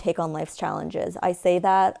be to take on life's challenges. I say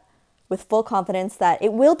that with full confidence, that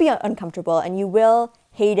it will be uncomfortable and you will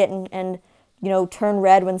hate it and turn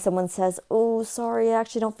red when someone says, oh, sorry, I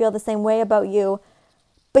actually don't feel the same way about you.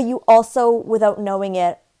 But you also, without knowing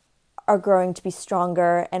it, are growing to be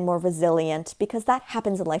stronger and more resilient, because that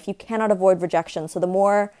happens in life. You cannot avoid rejection. So the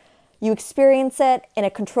more you experience it in a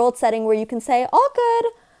controlled setting where you can say, all good,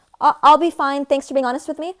 I'll be fine, thanks for being honest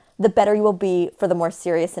with me, the better you will be for the more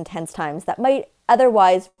serious, intense times that might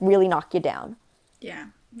otherwise really knock you down. Yeah,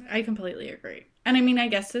 I completely agree. And I mean, I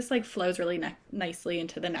guess this like flows really nicely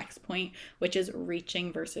into the next point, which is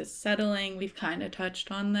reaching versus settling. We've kind of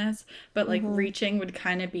touched on this, but like reaching would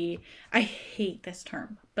kind of be, I hate this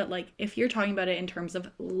term, but like if you're talking about it in terms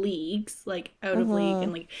of leagues, like out of league,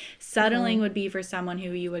 and like settling would be for someone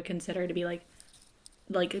who you would consider to be like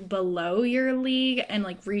below your league, and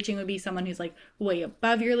like reaching would be someone who's like way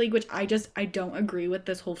above your league, which I don't agree with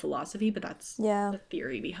this whole philosophy, but that's the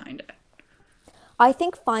theory behind it. I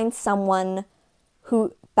think find someone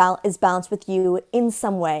who is balanced with you in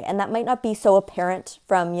some way, and that might not be so apparent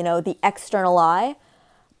from the external eye,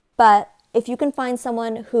 but if you can find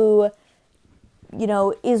someone who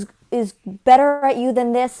is better at you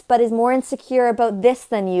than this, but is more insecure about this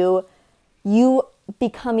than you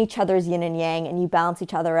become each other's yin and yang, and you balance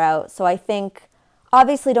each other out. So I think,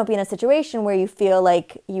 obviously, don't be in a situation where you feel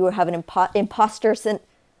like you have an imposter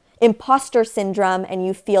syndrome and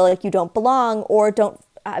you feel like you don't belong, or don't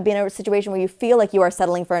be in a situation where you feel like you are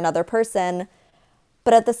settling for another person.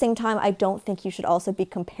 But at the same time, I don't think you should also be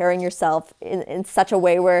comparing yourself in such a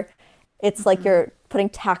way where it's like you're putting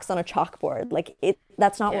tacks on a chalkboard. Like,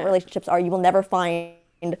 that's not what relationships are. You will never find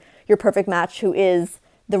your perfect match who is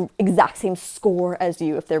the exact same score as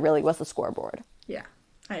you, if there really was a scoreboard. Yeah,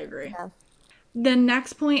 I agree. Yeah. The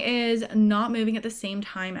next point is not moving at the same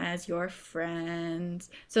time as your friends.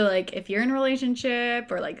 So like if you're in a relationship,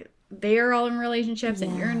 or like they're all in relationships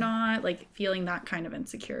and you're not, like feeling that kind of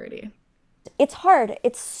insecurity. It's hard.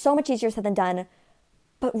 It's so much easier said than done.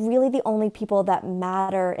 But really the only people that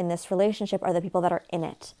matter in this relationship are the people that are in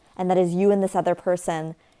it. And that is you and this other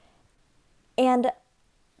person. And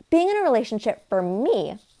being in a relationship for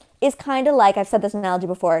me is kind of like, I've said this analogy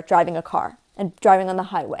before, driving a car and driving on the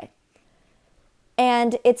highway.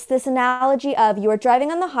 And it's this analogy of you are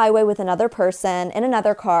driving on the highway with another person in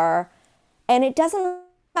another car, and it doesn't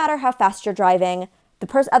matter how fast you're driving.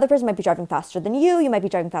 The other person might be driving faster than you might be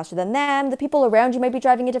driving faster than them, the people around you might be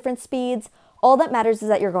driving at different speeds. All that matters is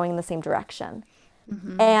that you're going in the same direction.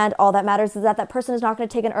 And all that matters is that that person is not going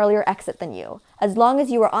to take an earlier exit than you. As long as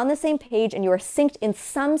you are on the same page and you are synced in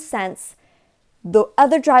some sense, the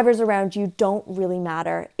other drivers around you don't really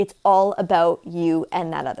matter. It's all about you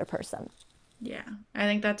and that other person. Yeah, I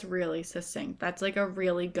think that's really succinct. That's like a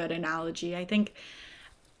really good analogy. I think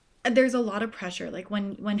there's a lot of pressure. Like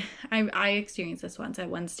when I experienced this once at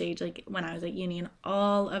one stage, like when I was at uni and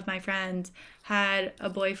all of my friends had a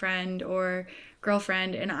boyfriend or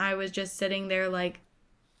girlfriend, and I was just sitting there like,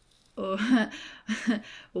 oh,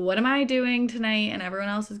 what am I doing tonight? And everyone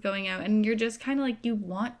else is going out, and you're just kind of like, you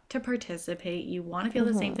want to participate, you want to feel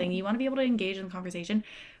the same thing, you want to be able to engage in the conversation,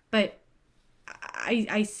 but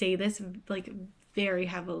I say this like very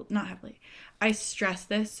heavily, not heavily, I stress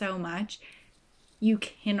this so much. you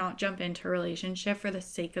cannot jump into a relationship for the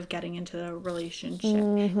sake of getting into the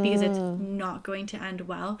relationship because it's not going to end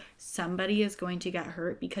well. Somebody is going to get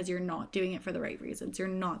hurt because you're not doing it for the right reasons. You're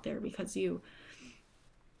not there because you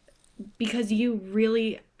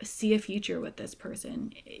really see a future with this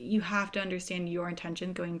person. You have to understand your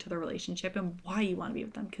intention going into the relationship and why you want to be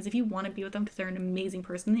with them. Because if you want to be with them because they're an amazing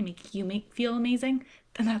person, they make you feel amazing,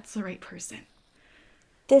 then that's the right person.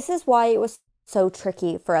 This is why it was so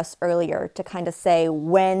tricky for us earlier to kind of say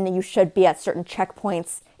when you should be at certain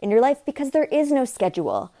checkpoints in your life, because there is no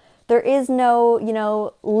schedule. There is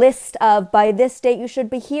no, list of by this date you should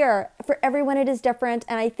be here. For everyone, it is different.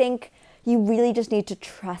 And I think you really just need to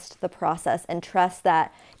trust the process and trust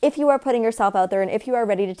that if you are putting yourself out there and if you are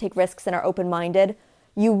ready to take risks and are open-minded,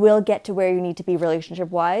 you will get to where you need to be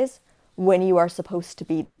relationship-wise when you are supposed to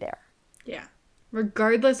be there. Yeah.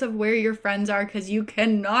 Regardless of where your friends are, because you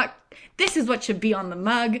cannot, this is what should be on the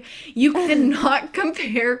mug, you cannot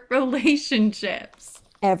compare relationships.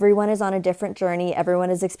 Everyone is on a different journey. Everyone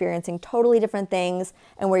is experiencing totally different things.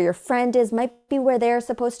 And where your friend is might be where they're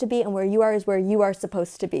supposed to be, and where you are is where you are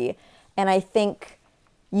supposed to be. And I think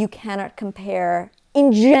you cannot compare,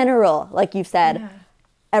 in general, like you said,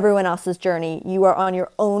 everyone else's journey. You are on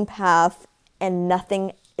your own path, and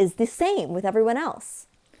nothing is the same with everyone else.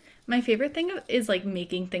 My favorite thing is like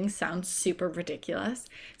making things sound super ridiculous.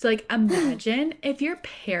 So like imagine if your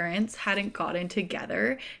parents hadn't gotten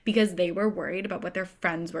together because they were worried about what their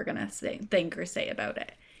friends were gonna think or say about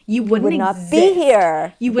it. You would not be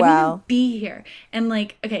here. You wouldn't even be here. And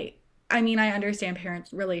like, okay, I mean, I understand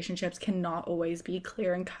parents' relationships cannot always be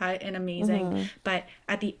clear and cut and amazing, but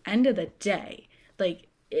at the end of the day, like,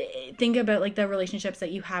 think about like the relationships that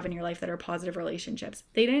you have in your life that are positive relationships.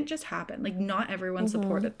 They didn't just happen. Like not everyone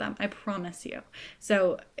supported them. I promise you.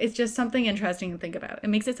 So it's just something interesting to think about. It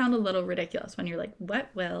makes it sound a little ridiculous when you're like, why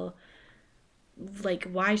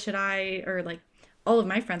should I, or like all of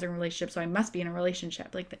my friends are in relationships, so I must be in a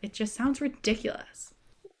relationship. Like it just sounds ridiculous.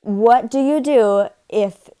 What do you do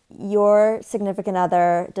if your significant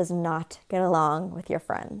other does not get along with your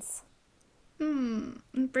friends?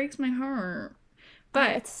 It breaks my heart.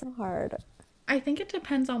 But it's so hard. I think it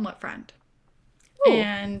depends on what friend. Ooh.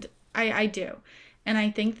 And I do. And I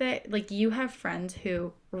think that like you have friends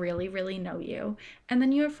who really, really know you. And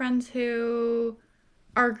then you have friends who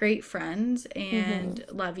are great friends and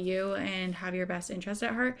love you and have your best interest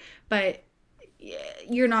at heart. But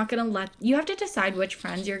you're not going to you have to decide which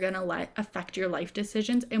friends you're going to let affect your life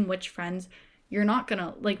decisions and which friends you're not going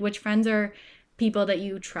to, like which friends are people that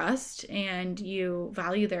you trust and you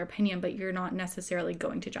value their opinion, but you're not necessarily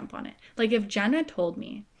going to jump on it. Like if Jenna told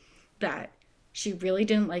me that she really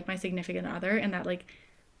didn't like my significant other and that like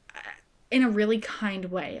in a really kind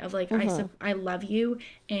way of like, I love you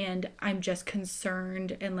and I'm just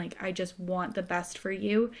concerned and like, I just want the best for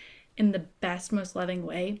you in the best, most loving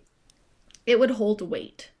way, it would hold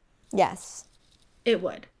weight. Yes. It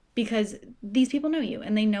would, because these people know you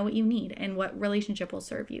and they know what you need and what relationship will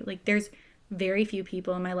serve you. Like there's very few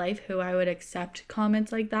people in my life who I would accept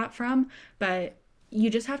comments like that from, but you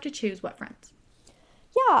just have to choose what friends.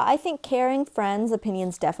 Yeah, I think caring friends'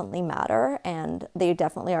 opinions definitely matter, and they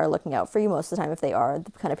definitely are looking out for you most of the time if they are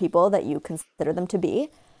the kind of people that you consider them to be.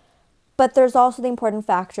 But there's also the important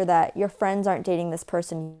factor that your friends aren't dating this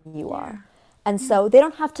person, you are. And so they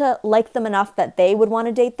don't have to like them enough that they would want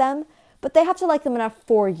to date them, but they have to like them enough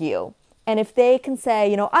for you. And if they can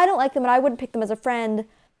say, I don't like them and I wouldn't pick them as a friend,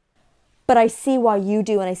 but I see why you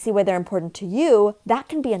do and I see why they're important to you, that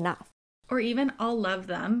can be enough. Or even I'll love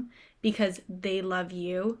them because they love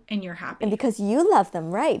you and you're happy. And because you love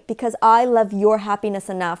them, right? Because I love your happiness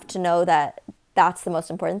enough to know that that's the most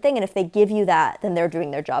important thing. And if they give you that, then they're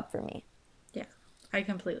doing their job for me. I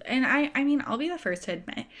completely, and I mean, I'll be the first to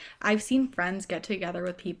admit, I've seen friends get together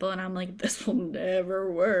with people and I'm like, this will never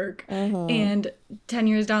work. And 10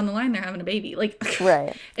 years down the line, they're having a baby. Like,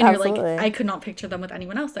 right. And absolutely. You're like, I could not picture them with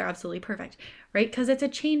anyone else. They're absolutely perfect. Right. Because it's a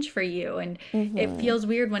change for you. And it feels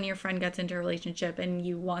weird when your friend gets into a relationship and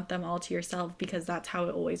you want them all to yourself because that's how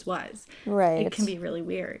it always was. Right. It can be really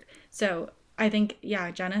weird. So I think,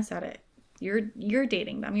 Jenna said it. You're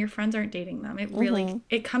dating them. Your friends aren't dating them. It really,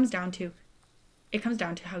 it comes down to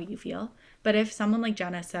how you feel. But if someone like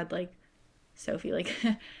Jenna said, like, Sophie, like,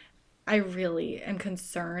 I really am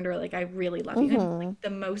concerned, or like, I really love you, in like the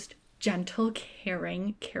most gentle,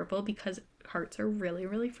 caring, careful, because hearts are really,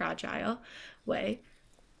 really fragile way,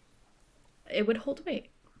 it would hold weight.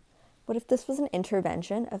 What if this was an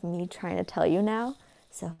intervention of me trying to tell you now,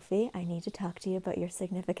 Sophie, I need to talk to you about your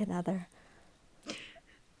significant other?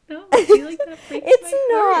 No, I feel like that breaks it's my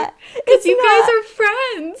not. Because you guys are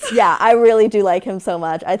friends. Yeah, I really do like him so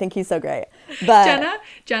much. I think he's so great. But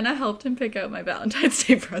Jenna helped him pick out my Valentine's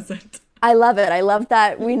Day present. I love it. I love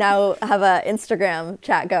that we now have a Instagram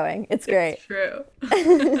chat going. It's It's great. true.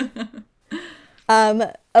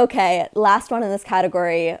 Okay, last one in this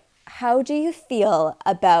category. How do you feel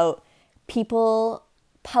about people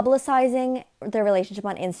publicizing their relationship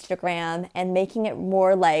on Instagram and making it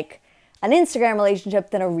more like an Instagram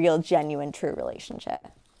relationship than a real, genuine, true relationship?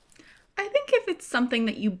 I think if it's something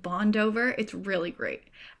that you bond over, it's really great.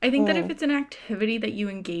 I think that if it's an activity that you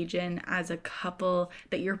engage in as a couple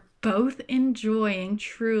that you're both enjoying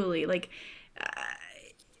truly, like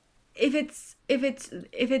if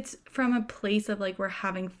it's from a place of like we're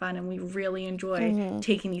having fun and we really enjoy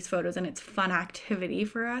taking these photos and it's fun activity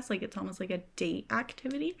for us, like it's almost like a date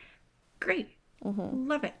activity, great.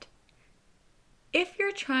 Love it. If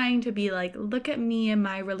you're trying to be like, look at me and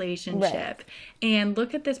my Right. relationship, and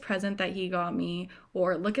look at this present that he got me,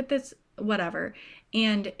 or look at this whatever,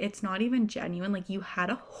 and it's not even genuine, like you had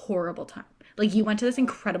a horrible time. Like you went to this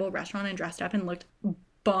incredible restaurant and dressed up and looked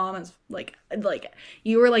bomb as like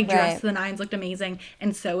you were like dressed Right. to the nines, looked amazing,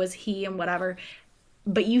 and so was he and whatever.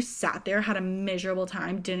 But you sat there, had a miserable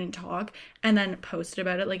time, didn't talk, and then posted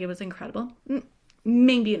about it like it was incredible.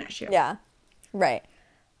 Maybe an issue. Yeah. Right.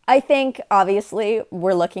 I think obviously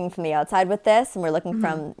we're looking from the outside with this and we're looking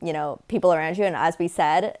from, people around you. And as we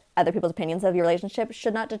said, other people's opinions of your relationship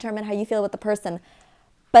should not determine how you feel with the person.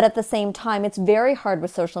 But at the same time, it's very hard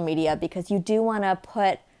with social media because you do want to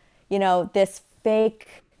put, this fake,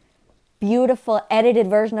 beautiful, edited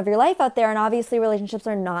version of your life out there. And obviously, relationships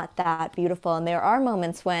are not that beautiful. And there are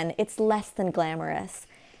moments when it's less than glamorous.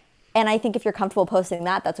 And I think if you're comfortable posting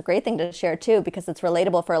that, that's a great thing to share too, because it's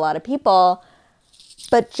relatable for a lot of people.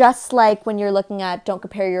 But just like when you're looking at don't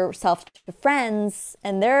compare yourself to friends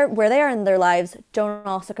and they're where they are in their lives, don't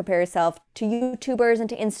also compare yourself to YouTubers and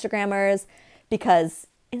to Instagrammers because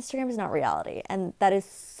Instagram is not reality. And that is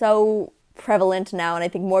so prevalent now. And I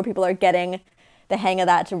think more people are getting the hang of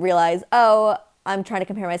that to realize, oh, I'm trying to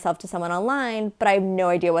compare myself to someone online, but I have no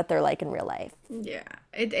idea what they're like in real life. Yeah,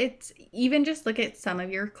 it's even just look at some of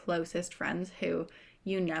your closest friends who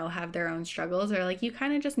have their own struggles, or like you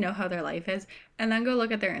kind of just know how their life is, and then go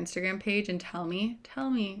look at their Instagram page and tell me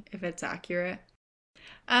if it's accurate.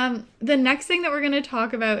 The next thing that we're going to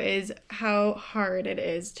talk about is how hard it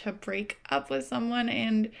is to break up with someone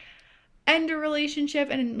and end a relationship,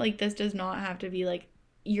 and like this does not have to be like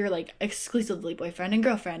you're like exclusively boyfriend and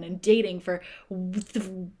girlfriend and dating for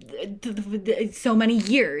so many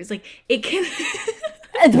years. Like it can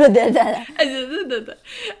I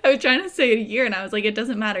was trying to say a year and I was like, it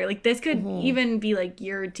doesn't matter. Like this could even be like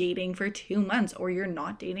you're dating for 2 months or you're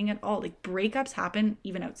not dating at all. Like breakups happen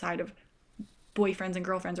even outside of boyfriends and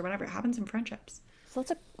girlfriends or whatever. It happens in friendships. So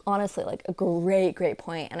that's honestly like a great, great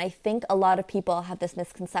point. And I think a lot of people have this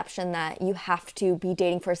misconception that you have to be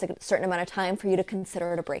dating for a certain amount of time for you to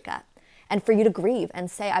consider it a breakup and for you to grieve and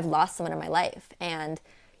say, I've lost someone in my life. And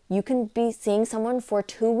you can be seeing someone for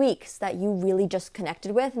 2 weeks that you really just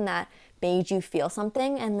connected with and that made you feel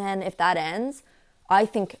something. And then if that ends, I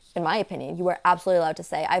think, in my opinion, you are absolutely allowed to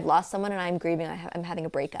say, I've lost someone and I'm grieving, I'm having a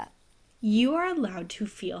breakup. You are allowed to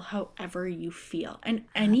feel however you feel. And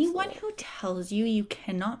anyone Absolutely. who tells you you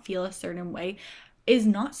cannot feel a certain way is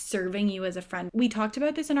not serving you as a friend. We talked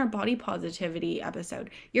about this in our body positivity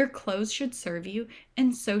episode. Your clothes should serve you,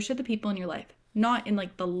 and so should the people in your life. Not in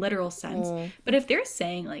like the literal sense, but if they're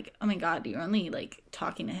saying like, "Oh my God, you're only like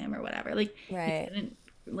talking to him or whatever," like you Right. didn't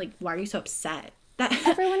like, why are you so upset? That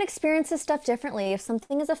Everyone experiences stuff differently. If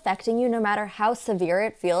something is affecting you, no matter how severe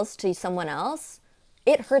it feels to someone else,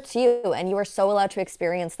 it hurts you, and you are so allowed to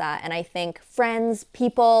experience that. And I think friends,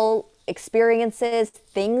 people, experiences,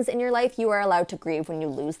 things in your life, you are allowed to grieve when you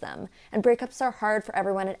lose them. And breakups are hard for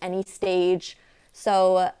everyone at any stage.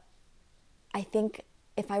 So I think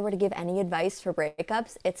if I were to give any advice for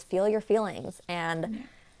breakups, it's feel your feelings. And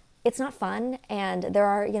it's not fun. And there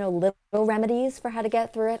are, little remedies for how to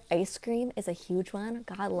get through it. Ice cream is a huge one.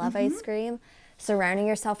 God, love ice cream. Surrounding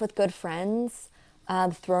yourself with good friends,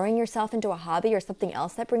 throwing yourself into a hobby or something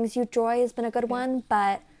else that brings you joy has been a good one.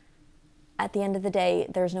 But at the end of the day,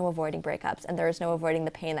 there's no avoiding breakups and there is no avoiding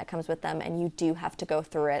the pain that comes with them. And you do have to go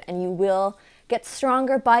through it. And you will get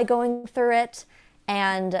stronger by going through it.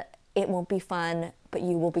 And it won't be fun, but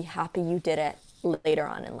you will be happy you did it later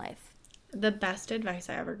on in life. the best advice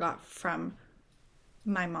I ever got from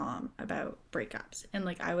my mom about breakups, and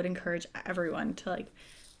like I would encourage everyone to like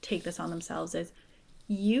take this on themselves, is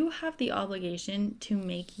you have the obligation to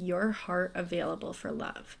make your heart available for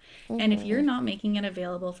love. And if you're not making it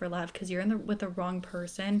available for love because you're with the wrong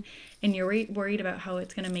person and you're worried about how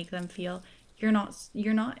it's going to make them feel, you're not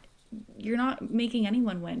making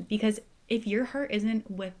anyone win, because if your heart isn't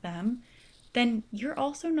with them, then you're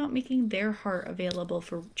also not making their heart available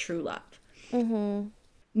for true love.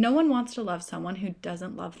 No one wants to love someone who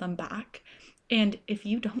doesn't love them back. And if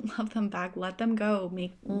you don't love them back, let them go.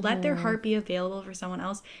 Let their heart be available for someone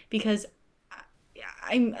else, because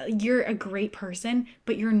you're a great person,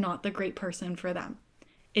 but you're not the great person for them.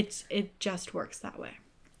 It just works that way.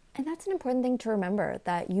 And that's an important thing to remember,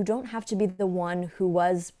 that you don't have to be the one who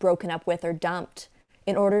was broken up with or dumped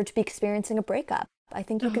in order to be experiencing a breakup. I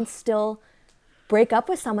think you can still break up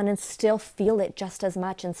with someone and still feel it just as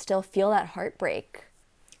much and still feel that heartbreak.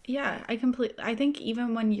 Yeah, I think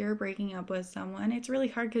even when you're breaking up with someone, it's really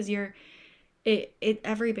hard because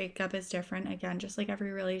every breakup is different, again, just like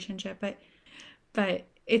every relationship, but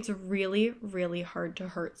it's really, really hard to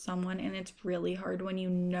hurt someone, and it's really hard when you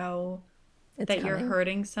know that you're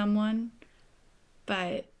hurting someone.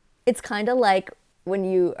 But it's kind of like when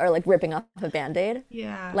you are like ripping off a Band-Aid.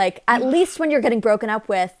 yeah, Like at least when you're getting broken up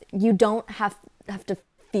with, you don't have to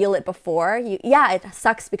feel it before. Yeah, it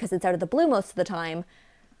sucks because it's out of the blue most of the time.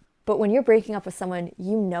 But when you're breaking up with someone,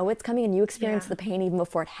 you know it's coming and you experience the pain even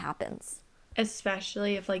before it happens.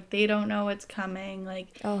 especially if like they don't know it's coming,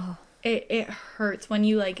 like Oh, it hurts when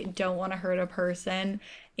you like don't want to hurt a person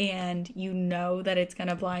and you know that it's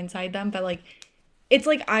gonna blindside them, but like it's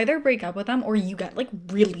like either break up with them or you get like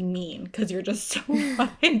really mean because you're just so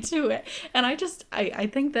into it. And I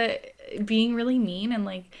think that being really mean and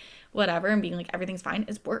like whatever and being like everything's fine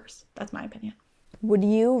is worse. That's my opinion. would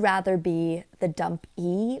you rather be the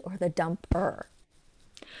dumpee or the dumper?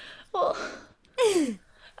 Well,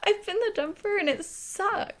 I've been the dumper and it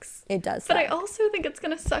sucks. It does But I suck. also think it's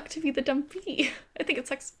gonna suck to be the dumpy. I think it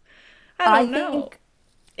sucks. I don't know. think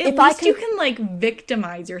At if I least you can- can like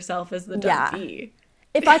victimize yourself as the Yeah. dumpy.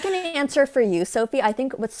 If I can answer for you, Sophie, I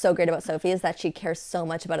think what's so great about Sophie is that she cares so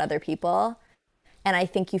much about other people. And I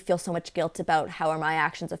think you feel so much guilt about how are my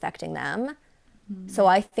actions affecting them. So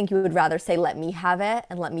I think you would rather say, let me have it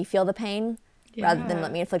and let me feel the pain rather than Yeah.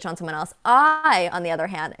 let me inflict on someone else. I, on the other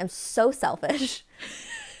hand, am so selfish.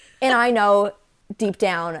 And I know deep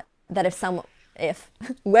down that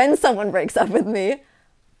when someone breaks up with me,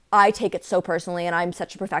 I take it so personally, and I'm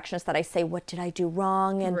such a perfectionist that I say, what did I do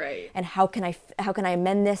wrong? And Right. and how can I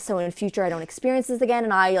amend this so in future I don't experience this again?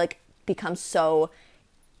 And I like become so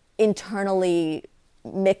internally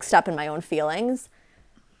mixed up in my own feelings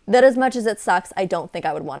that as much as it sucks, I don't think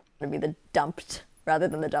I would want to be the dumped rather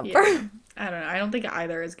than the dumper. Yeah. I don't know. I don't think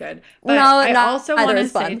either is good. But No, I not also either want to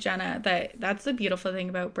is say, fun. Jenna, that's the beautiful thing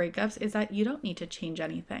about breakups is that you don't need to change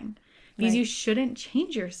anything. Because you shouldn't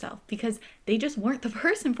change yourself because they just weren't the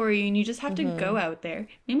person for you, and you just have to go out there,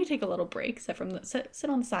 maybe take a little break, sit on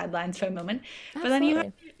the sidelines for a moment, but then you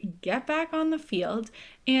have to get back on the field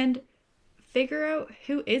and figure out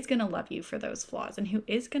who is going to love you for those flaws and who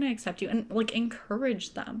is going to accept you and like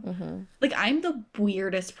encourage them. Like I'm the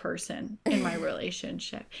weirdest person in my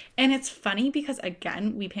relationship. And it's funny because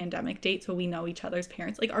again, we pandemic date, so we know each other's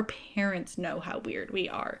parents. Like our parents know how weird we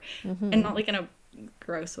are. And not like in a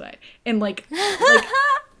gross way. And like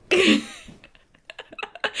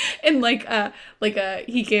and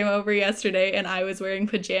he came over yesterday and I was wearing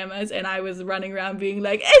pajamas and I was running around being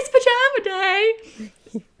like, it's pajama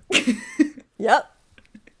day. Yep.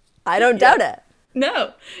 I don't doubt it.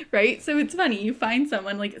 No, right? So it's funny. You find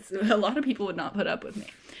someone like a lot of people would not put up with me,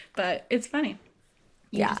 but it's funny.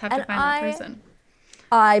 You Yeah, just have to and find that person.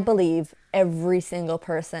 I believe every single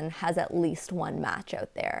person has at least one match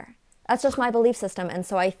out there. That's just my belief system. And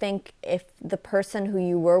so I think if the person who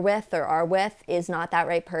you were with or are with is not that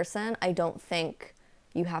right person, I don't think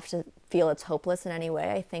you have to feel it's hopeless in any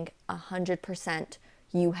way. I think 100%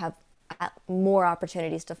 you have more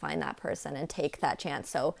opportunities to find that person and take that chance.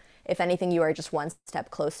 So if anything, you are just one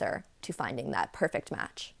step closer to finding that perfect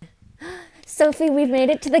match. Sophie, we've made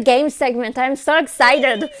it to the game segment. I'm so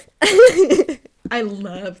excited. I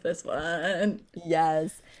love this one.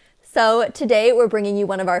 Yes. So today we're bringing you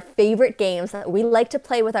one of our favorite games that we like to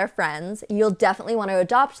play with our friends. You'll definitely want to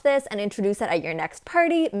adopt this and introduce it at your next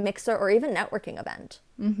party, mixer, or even networking event.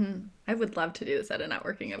 I would love to do this at a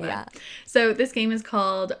networking event. Yeah. So this game is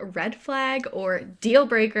called Red Flag or Deal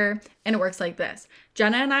Breaker, and it works like this.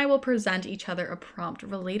 Jenna and I will present each other a prompt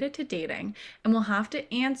related to dating, and we'll have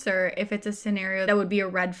to answer if it's a scenario that would be a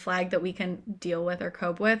red flag that we can deal with or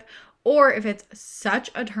cope with, or if it's such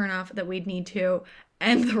a turnoff that we'd need to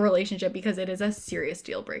end the relationship because it is a serious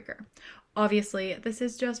deal breaker. Obviously, this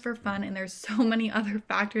is just for fun, and there's so many other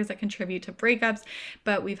factors that contribute to breakups,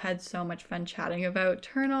 but we've had so much fun chatting about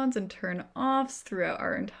turn-ons and turn-offs throughout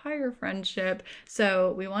our entire friendship.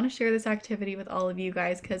 So we want to share this activity with all of you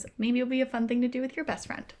guys because maybe it'll be a fun thing to do with your best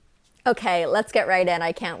friend. Okay, let's get right in.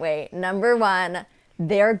 I can't wait. Number one,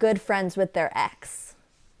 they're good friends with their ex.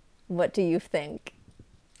 What do you think?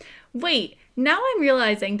 Wait, now I'm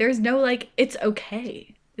realizing there's no like, it's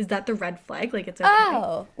okay. Is that the red flag? Like, it's okay?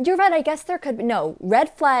 Oh, you're right. I guess there could be. No, red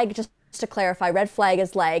flag, just to clarify, red flag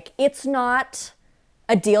is like, it's not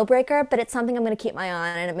a deal breaker, but it's something I'm going to keep my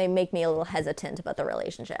eye on and it may make me a little hesitant about the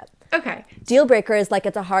relationship. Okay. Deal breaker is like,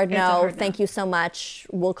 it's a hard It's a no. hard no. Thank you so much.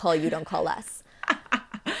 We'll call you, don't call us.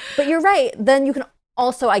 But you're right. Then you can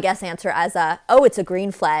also, I guess, answer as a, oh, it's a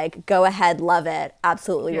green flag. Go ahead, love it.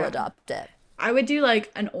 Absolutely will Yeah. adopt it. I would do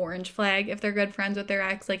like an orange flag if they're good friends with their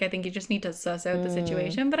ex. Like, I think you just need to suss out the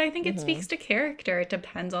situation, but I think it speaks to character. It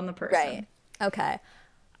depends on the person. Right. Okay.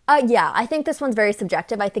 Yeah, I think this one's very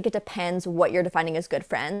subjective. I think it depends what you're defining as good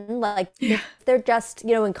friend. Like, if they're just,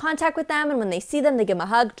 in contact with them and when they see them, they give them a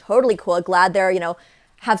hug, totally cool. Glad they're,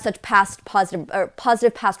 have such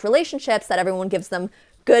positive past relationships that everyone gives them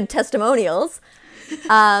good testimonials.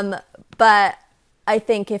 But I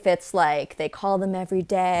think if it's like they call them every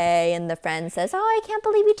day and the friend says, oh, I can't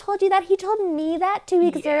believe he told you that. He told me that 2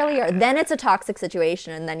 weeks earlier. Then it's a toxic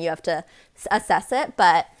situation and then you have to assess it.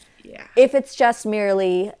 But Yeah. if it's just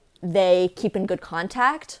merely they keep in good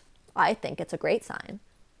contact, I think it's a great sign.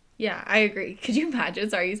 Yeah, I agree. Could you imagine?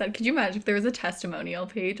 Sorry, you said, could you imagine if there was a testimonial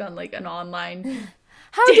page on like an online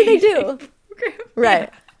How do they do? program? Right.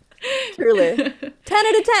 Truly. 10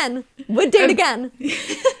 out of 10. Would date again.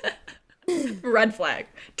 Red flag.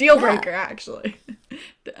 Deal breaker, actually.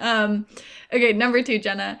 Okay, number 2,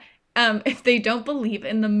 Jenna. If they don't believe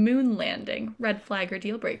in the moon landing, red flag or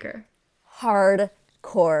deal breaker?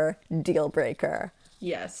 Hardcore deal breaker.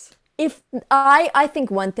 Yes. If I think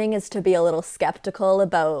one thing is to be a little skeptical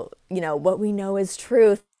about, what we know is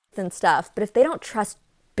truth and stuff, but if they don't trust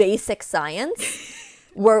basic science,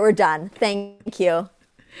 we're done. Thank you.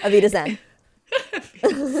 Avita Zen.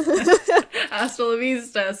 Hasta la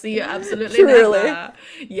vista. See you absolutely Truly. never.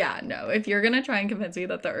 Yeah, no. If you're gonna try and convince me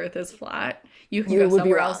that the Earth is flat, you can You go would be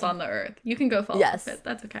somewhere wrong. else on the Earth. You can go fall Yes. off it.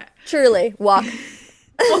 That's okay. Truly. Walk.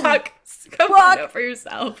 Walk. Go Walk. find out for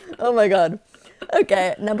yourself. Oh my God.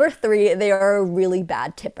 Okay. Number 3, they are a really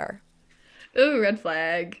bad tipper. Ooh, red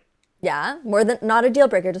flag. Yeah. More than, not a deal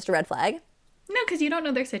breaker, just a red flag. No, because you don't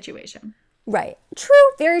know their situation. Right. True.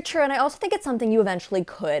 Very true. And I also think it's something you eventually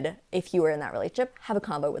could, if you were in that relationship, have a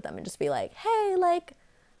combo with them and just be like, hey, like,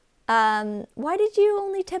 why did you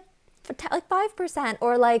only tip for like 5%?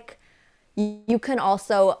 Or like, you can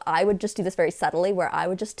also, I would just do this very subtly where I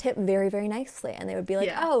would just tip very, very nicely. And they would be like,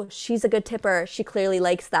 Yeah. oh, she's a good tipper. She clearly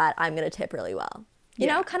likes that. I'm going to tip really well. You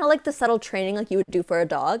Yeah. know, kind of like the subtle training like you would do for a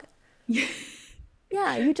dog.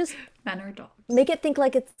 Yeah, you just Men are dogs. make it think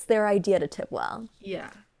like it's their idea to tip well. Yeah.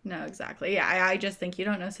 No, exactly. Yeah, I just think you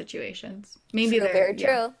don't know situations. Maybe True, they're very yeah.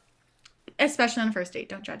 true. Especially on a first date.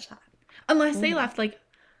 Don't judge that. Unless they left like,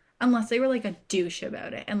 unless they were like a douche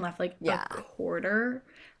about it and left like Yeah. a quarter.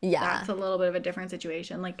 Yeah. That's a little bit of a different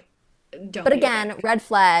situation. Like, don't. But be a again, dick. red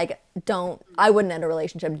flag, I wouldn't end a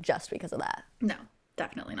relationship just because of that. No,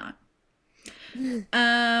 definitely not.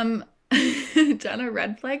 Jenna,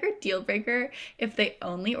 red flag or deal breaker if they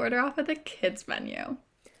only order off of the kids menu.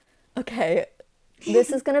 Okay,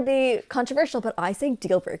 this is going to be controversial, but I say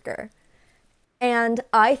deal breaker. And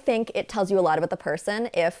I think it tells you a lot about the person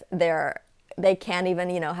if they can't even,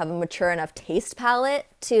 have a mature enough taste palate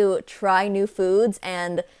to try new foods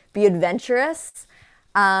and be adventurous.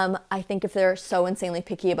 I think if they're so insanely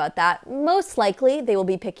picky about that, most likely they will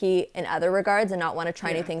be picky in other regards and not want to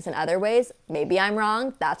try new Yeah. things in other ways. Maybe I'm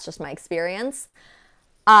wrong. That's just my experience.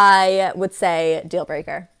 I would say deal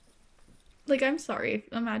breaker. Like, I'm sorry.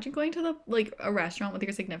 Imagine going to a restaurant with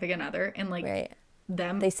your significant other and like Right.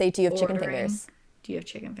 them. They say, do you have chicken ordering, fingers? Do you have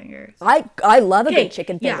chicken fingers? I love a Okay, good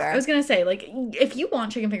chicken finger. Yeah, I was gonna say like if you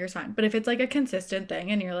want chicken fingers, fine. But if it's like a consistent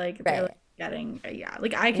thing and you're like they're Right. like, getting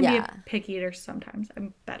like I can be Yeah. a picky eater sometimes.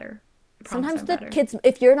 I'm better. I promise Sometimes I'm the better. kids,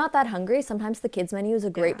 if you're not that hungry, sometimes the kids menu is a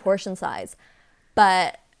great Yeah. portion size.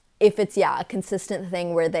 But if it's, a consistent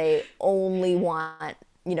thing where they only want,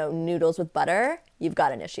 noodles with butter, you've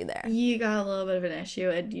got an issue there. You got a little bit of an issue,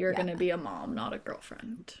 and you're gonna be a mom, not a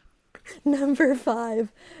girlfriend. Number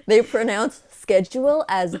 5, they pronounce schedule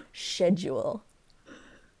as schedule.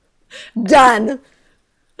 Done.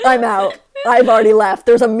 I'm out. I've already left.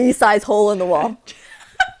 There's a me-size hole in the wall.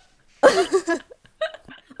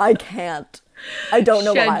 I can't. I don't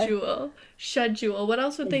know why. Schedule. What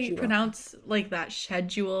else would they pronounce like that?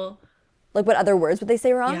 Schedule. Like, what other words would they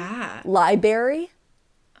say wrong? Yeah. Library?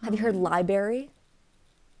 Have you heard library?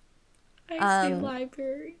 I say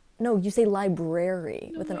library. No, you say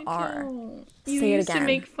library with No, an I R. don't. You Say it used to again.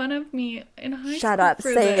 make fun of me in high school. Shut up.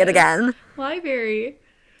 for Say it this. again. Library.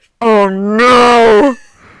 Oh no!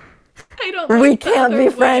 I don't We like the can't other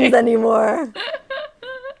be friends way. anymore.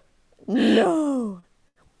 No.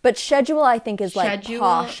 But schedule, I think, is like Schedule.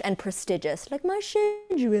 posh and prestigious. Like my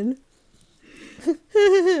schedule.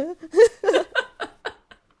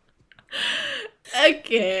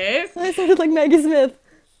 Okay. I sounded like Maggie Smith.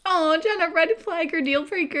 Oh, Jenna, red flag or deal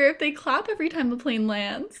breaker if they clap every time the plane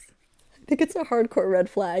lands. I think it's a hardcore red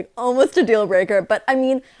flag, almost a deal breaker. But I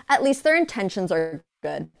mean, at least their intentions are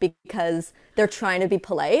good because they're trying to be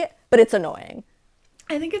polite, but it's annoying.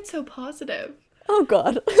 I think it's so positive. Oh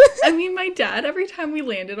God. I mean, my dad, every time we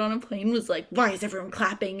landed on a plane, was like, why is everyone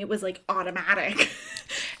clapping? It was like automatic.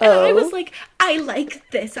 And I was Oh. like, I like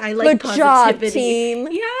this. I like Good job, positivity. team.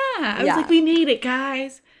 Yeah. I was Yeah. like, we made it,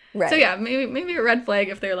 guys. So Right. yeah, maybe a red flag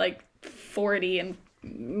if they're like 40 and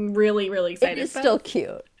really, really excited. It's but still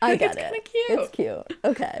cute. I think get it's it. kinda cute. It's cute.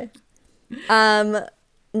 Okay. Um,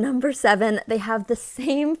 number 7, they have the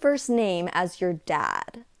same first name as your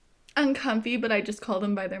dad. uncomfy, but I just call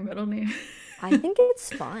them by their middle name. I think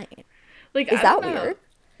it's fine. Like, Is I that don't know. weird?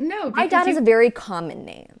 No, My because dad has a very common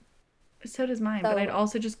name. so does mine, but So- I'd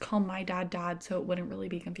also just call my dad dad so it wouldn't really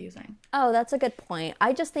be confusing. Oh, that's a good point.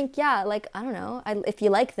 I just think, yeah, like I don't know. If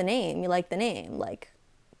you like the name, you like the name. Like,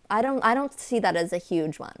 I don't see that as a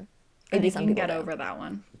huge one. I Maybe think some you can people get do. over that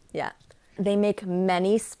one. Yeah, they make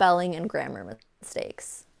many spelling and grammar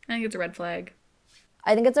mistakes. I think it's a red flag.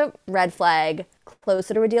 I think it's a red flag,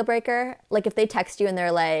 closer to a deal breaker. Like if they text you and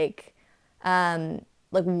they're like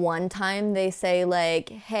one time they say like,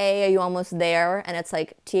 "Hey, are you almost there?" and it's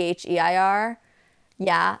like THEIR.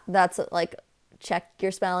 Yeah, that's like check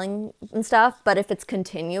your spelling and stuff. But if it's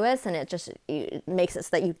continuous and it makes it so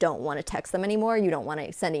that you don't want to text them anymore, you don't want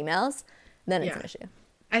to send emails, then it's Yeah. an issue.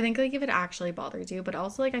 I think like if it actually bothers you, but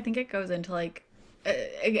also like I think it goes into like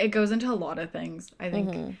it goes into a lot of things. I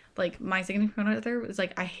think like my significant other was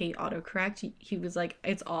like I hate autocorrect. He was like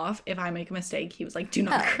it's off if I make a mistake. He was like do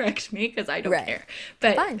not Oh. correct me because I don't Right. care.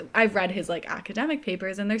 But Fine. I've read his like academic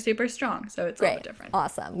papers and they're super strong, so it's a little Great, bit different.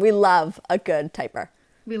 awesome. We love a good typer.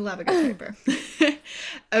 We love a good paper.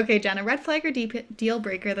 Okay, Jenna, red flag or deal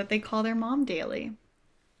breaker that they call their mom daily.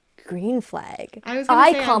 Green flag. I was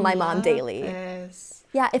gonna say call I my mom love daily. this.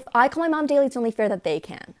 Yeah, if I call my mom daily, it's only fair that they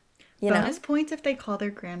can. You know? Bonus points if they call their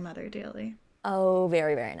grandmother daily. Oh,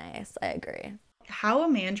 very, very nice. I agree. How a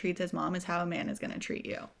man treats his mom is how a man is going to treat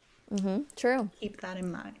you. True. Keep that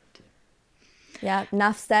in mind. Yeah,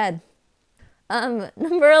 enough said.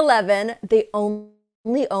 Number 11, they only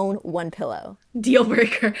own one pillow. Deal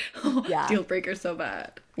breaker. Yeah. Deal breaker so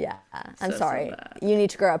bad. Yeah, I'm So sorry. bad. You need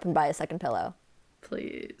to grow up and buy a second pillow.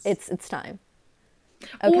 Please. It's time.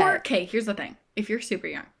 Or, okay, here's the thing. If you're super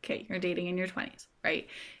young, okay, you're dating in your 20s, right?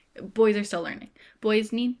 Boys are still learning.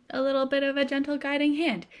 Boys need a little bit of a gentle guiding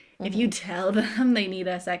hand. If you tell them they need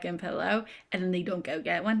a second pillow and then they don't go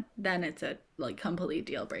get one, then it's a like complete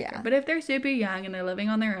deal breaker. Yeah. But if they're super young and they're living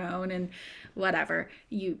on their own and whatever,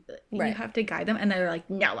 you Right. have to guide them and they're like,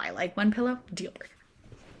 "No, I like one pillow." Deal breaker.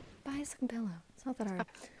 Buy a second pillow. It's not that hard.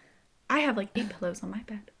 I have like 8 pillows on my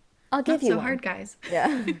bed. I'll give Not you so one. hard, guys.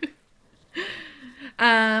 Yeah.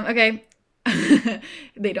 Okay.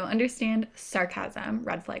 They don't understand sarcasm,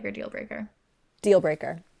 red flag or deal breaker. Deal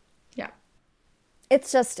breaker. Yeah.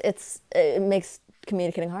 It makes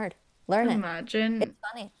communicating hard. Learn it. Imagine. It's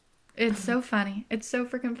funny. It's so funny. It's so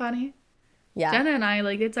freaking funny. Yeah. Jenna and I,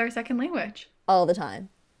 like, it's our second language. All the time.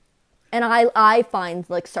 And I find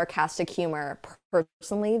like sarcastic humor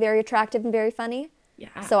personally very attractive and very funny.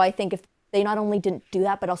 Yeah. So I think if they not only didn't do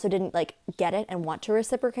that, but also didn't like get it and want to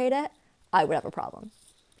reciprocate it, I would have a problem.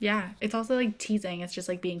 Yeah. It's also like teasing. It's just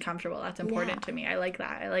like being comfortable. That's important Yeah. to me. I like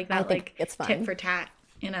that. I like that, think like, it's fun. tit for tat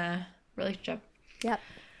in a relationship. Yep.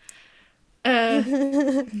 Uh,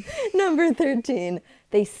 Number 13,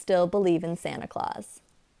 they still believe in Santa Claus.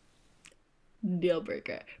 deal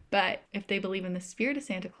breaker. But if they believe in the spirit of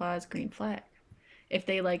Santa Claus, green flag. If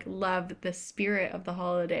they like love the spirit of the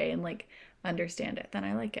holiday and like understand it, then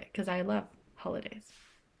I like it because I love holidays.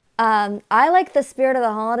 I like the spirit of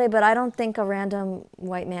the holiday, but I don't think a random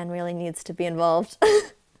white man really needs to be involved.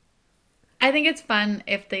 I think it's fun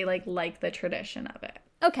if they like the tradition of it.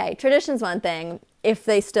 Okay, tradition's one thing. If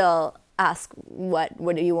they still ask what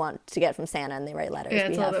do you want to get from Santa and they write letters, Yeah,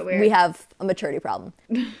 it's a little bit weird. we have a maturity problem.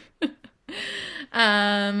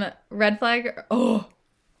 Red flag. Oh,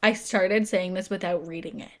 I started saying this without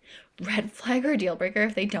reading it. Red flag or deal breaker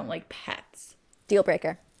if they don't like pets. Deal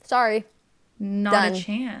breaker. Sorry. Not Done. a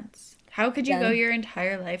chance. How could you go Done. your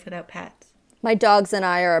entire life without pets? My dogs and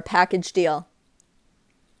I are a package deal.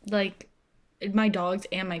 Like my dogs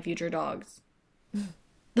and my future dogs.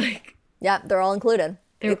 Like Yeah, they're all included.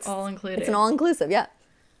 they're It's- all included. It's an all-inclusive, yeah.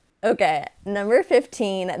 Okay, number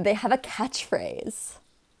 15, they have a catchphrase.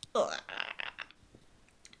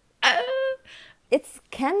 It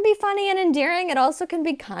can be funny and endearing. It also can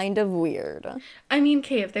be kind of weird. I mean,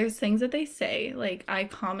 okay, if there's things that they say, like I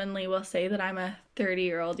commonly will say that I'm a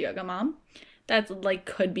 30-year-old yoga mom. That's like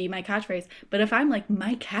could be my catchphrase. But if I'm like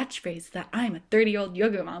my catchphrase that I'm a 30-year-old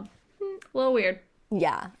yoga mom, a little weird.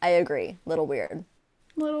 Yeah, I agree. Little weird.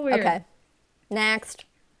 A little weird. Okay, next.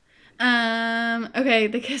 Okay,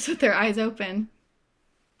 they kiss with their eyes open.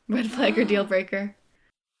 Red flag or deal breaker.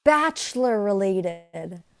 Bachelor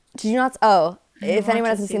related. Did you not? Oh, if anyone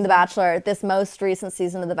hasn't seen The Bachelor, this most recent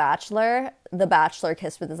season of The Bachelor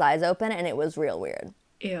kissed with his eyes open, and it was real weird.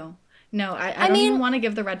 Ew. No, I don't even want to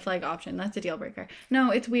give the red flag option. That's a deal breaker. No,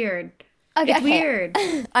 it's weird. Okay, it's weird.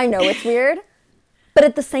 I know it's weird, but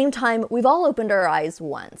at the same time, we've all opened our eyes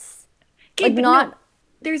once. Okay, like but not. No,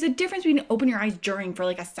 there's a difference between open your eyes during for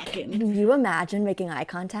like a second. Can you imagine making eye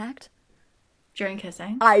contact? During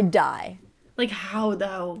kissing? I'd die. Like how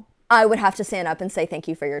though? I would have to stand up and say thank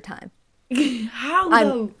you for your time. How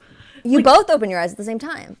though? You both open your eyes at the same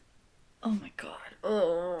time. Oh my god.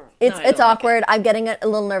 Ugh. It's awkward. I'm getting a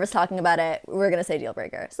little nervous talking about it. We're gonna say deal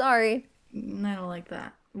breaker. Sorry. I don't like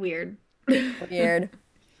that. Weird. Weird.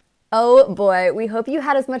 Oh boy, we hope you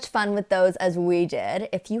had as much fun with those as we did.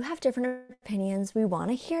 If you have different opinions, we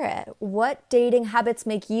want to hear it. What dating habits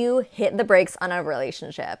make you hit the brakes on a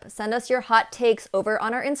relationship? Send us your hot takes over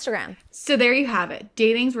on our Instagram. So there you have it.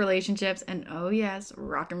 Datings, relationships, and oh yes,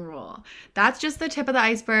 rock and roll. That's just the tip of the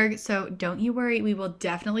iceberg, so don't you worry. We will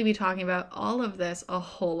definitely be talking about all of this a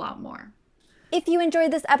whole lot more. If you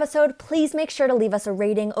enjoyed this episode, please make sure to leave us a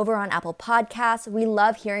rating over on Apple Podcasts. We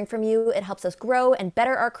love hearing from you. It helps us grow and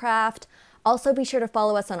better our craft. Also, be sure to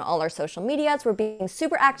follow us on all our social medias. We're being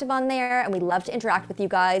super active on there, and we love to interact with you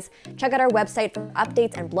guys. Check out our website for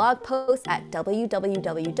updates and blog posts at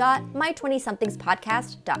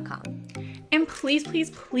www.my20somethingspodcast.com. And please, please,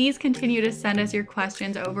 please continue to send us your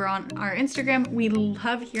questions over on our Instagram. We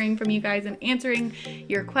love hearing from you guys and answering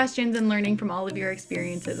your questions and learning from all of your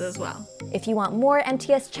experiences as well. If you want more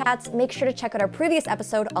MTS chats, make sure to check out our previous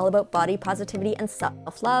episode all about body positivity and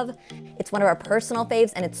self-love. It's one of our personal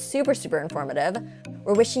faves, and it's super, super informative.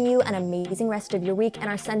 We're wishing you an amazing rest of your week and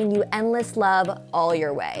are sending you endless love all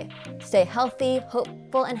your way. Stay healthy,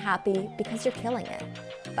 hopeful, and happy because you're killing it.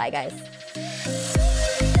 Bye, guys.